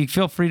right. Yeah, you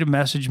feel free to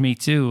message me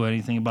too.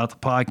 Anything about the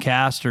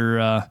podcast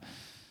or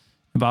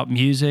about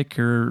music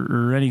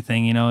or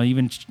anything.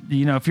 Even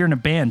if you're in a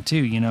band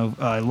too.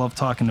 I love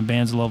talking to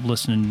bands. I love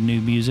listening to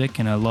new music,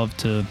 and I love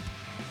to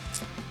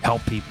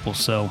help people.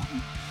 So,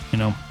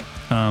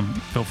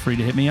 feel free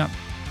to hit me up.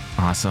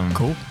 Awesome.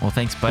 Cool. Well,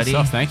 thanks, Good buddy.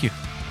 stuff. Thank you.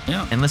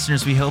 Yeah. And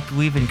listeners, we hope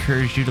we've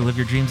encouraged you to live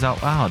your dreams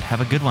out loud. Have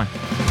a good one.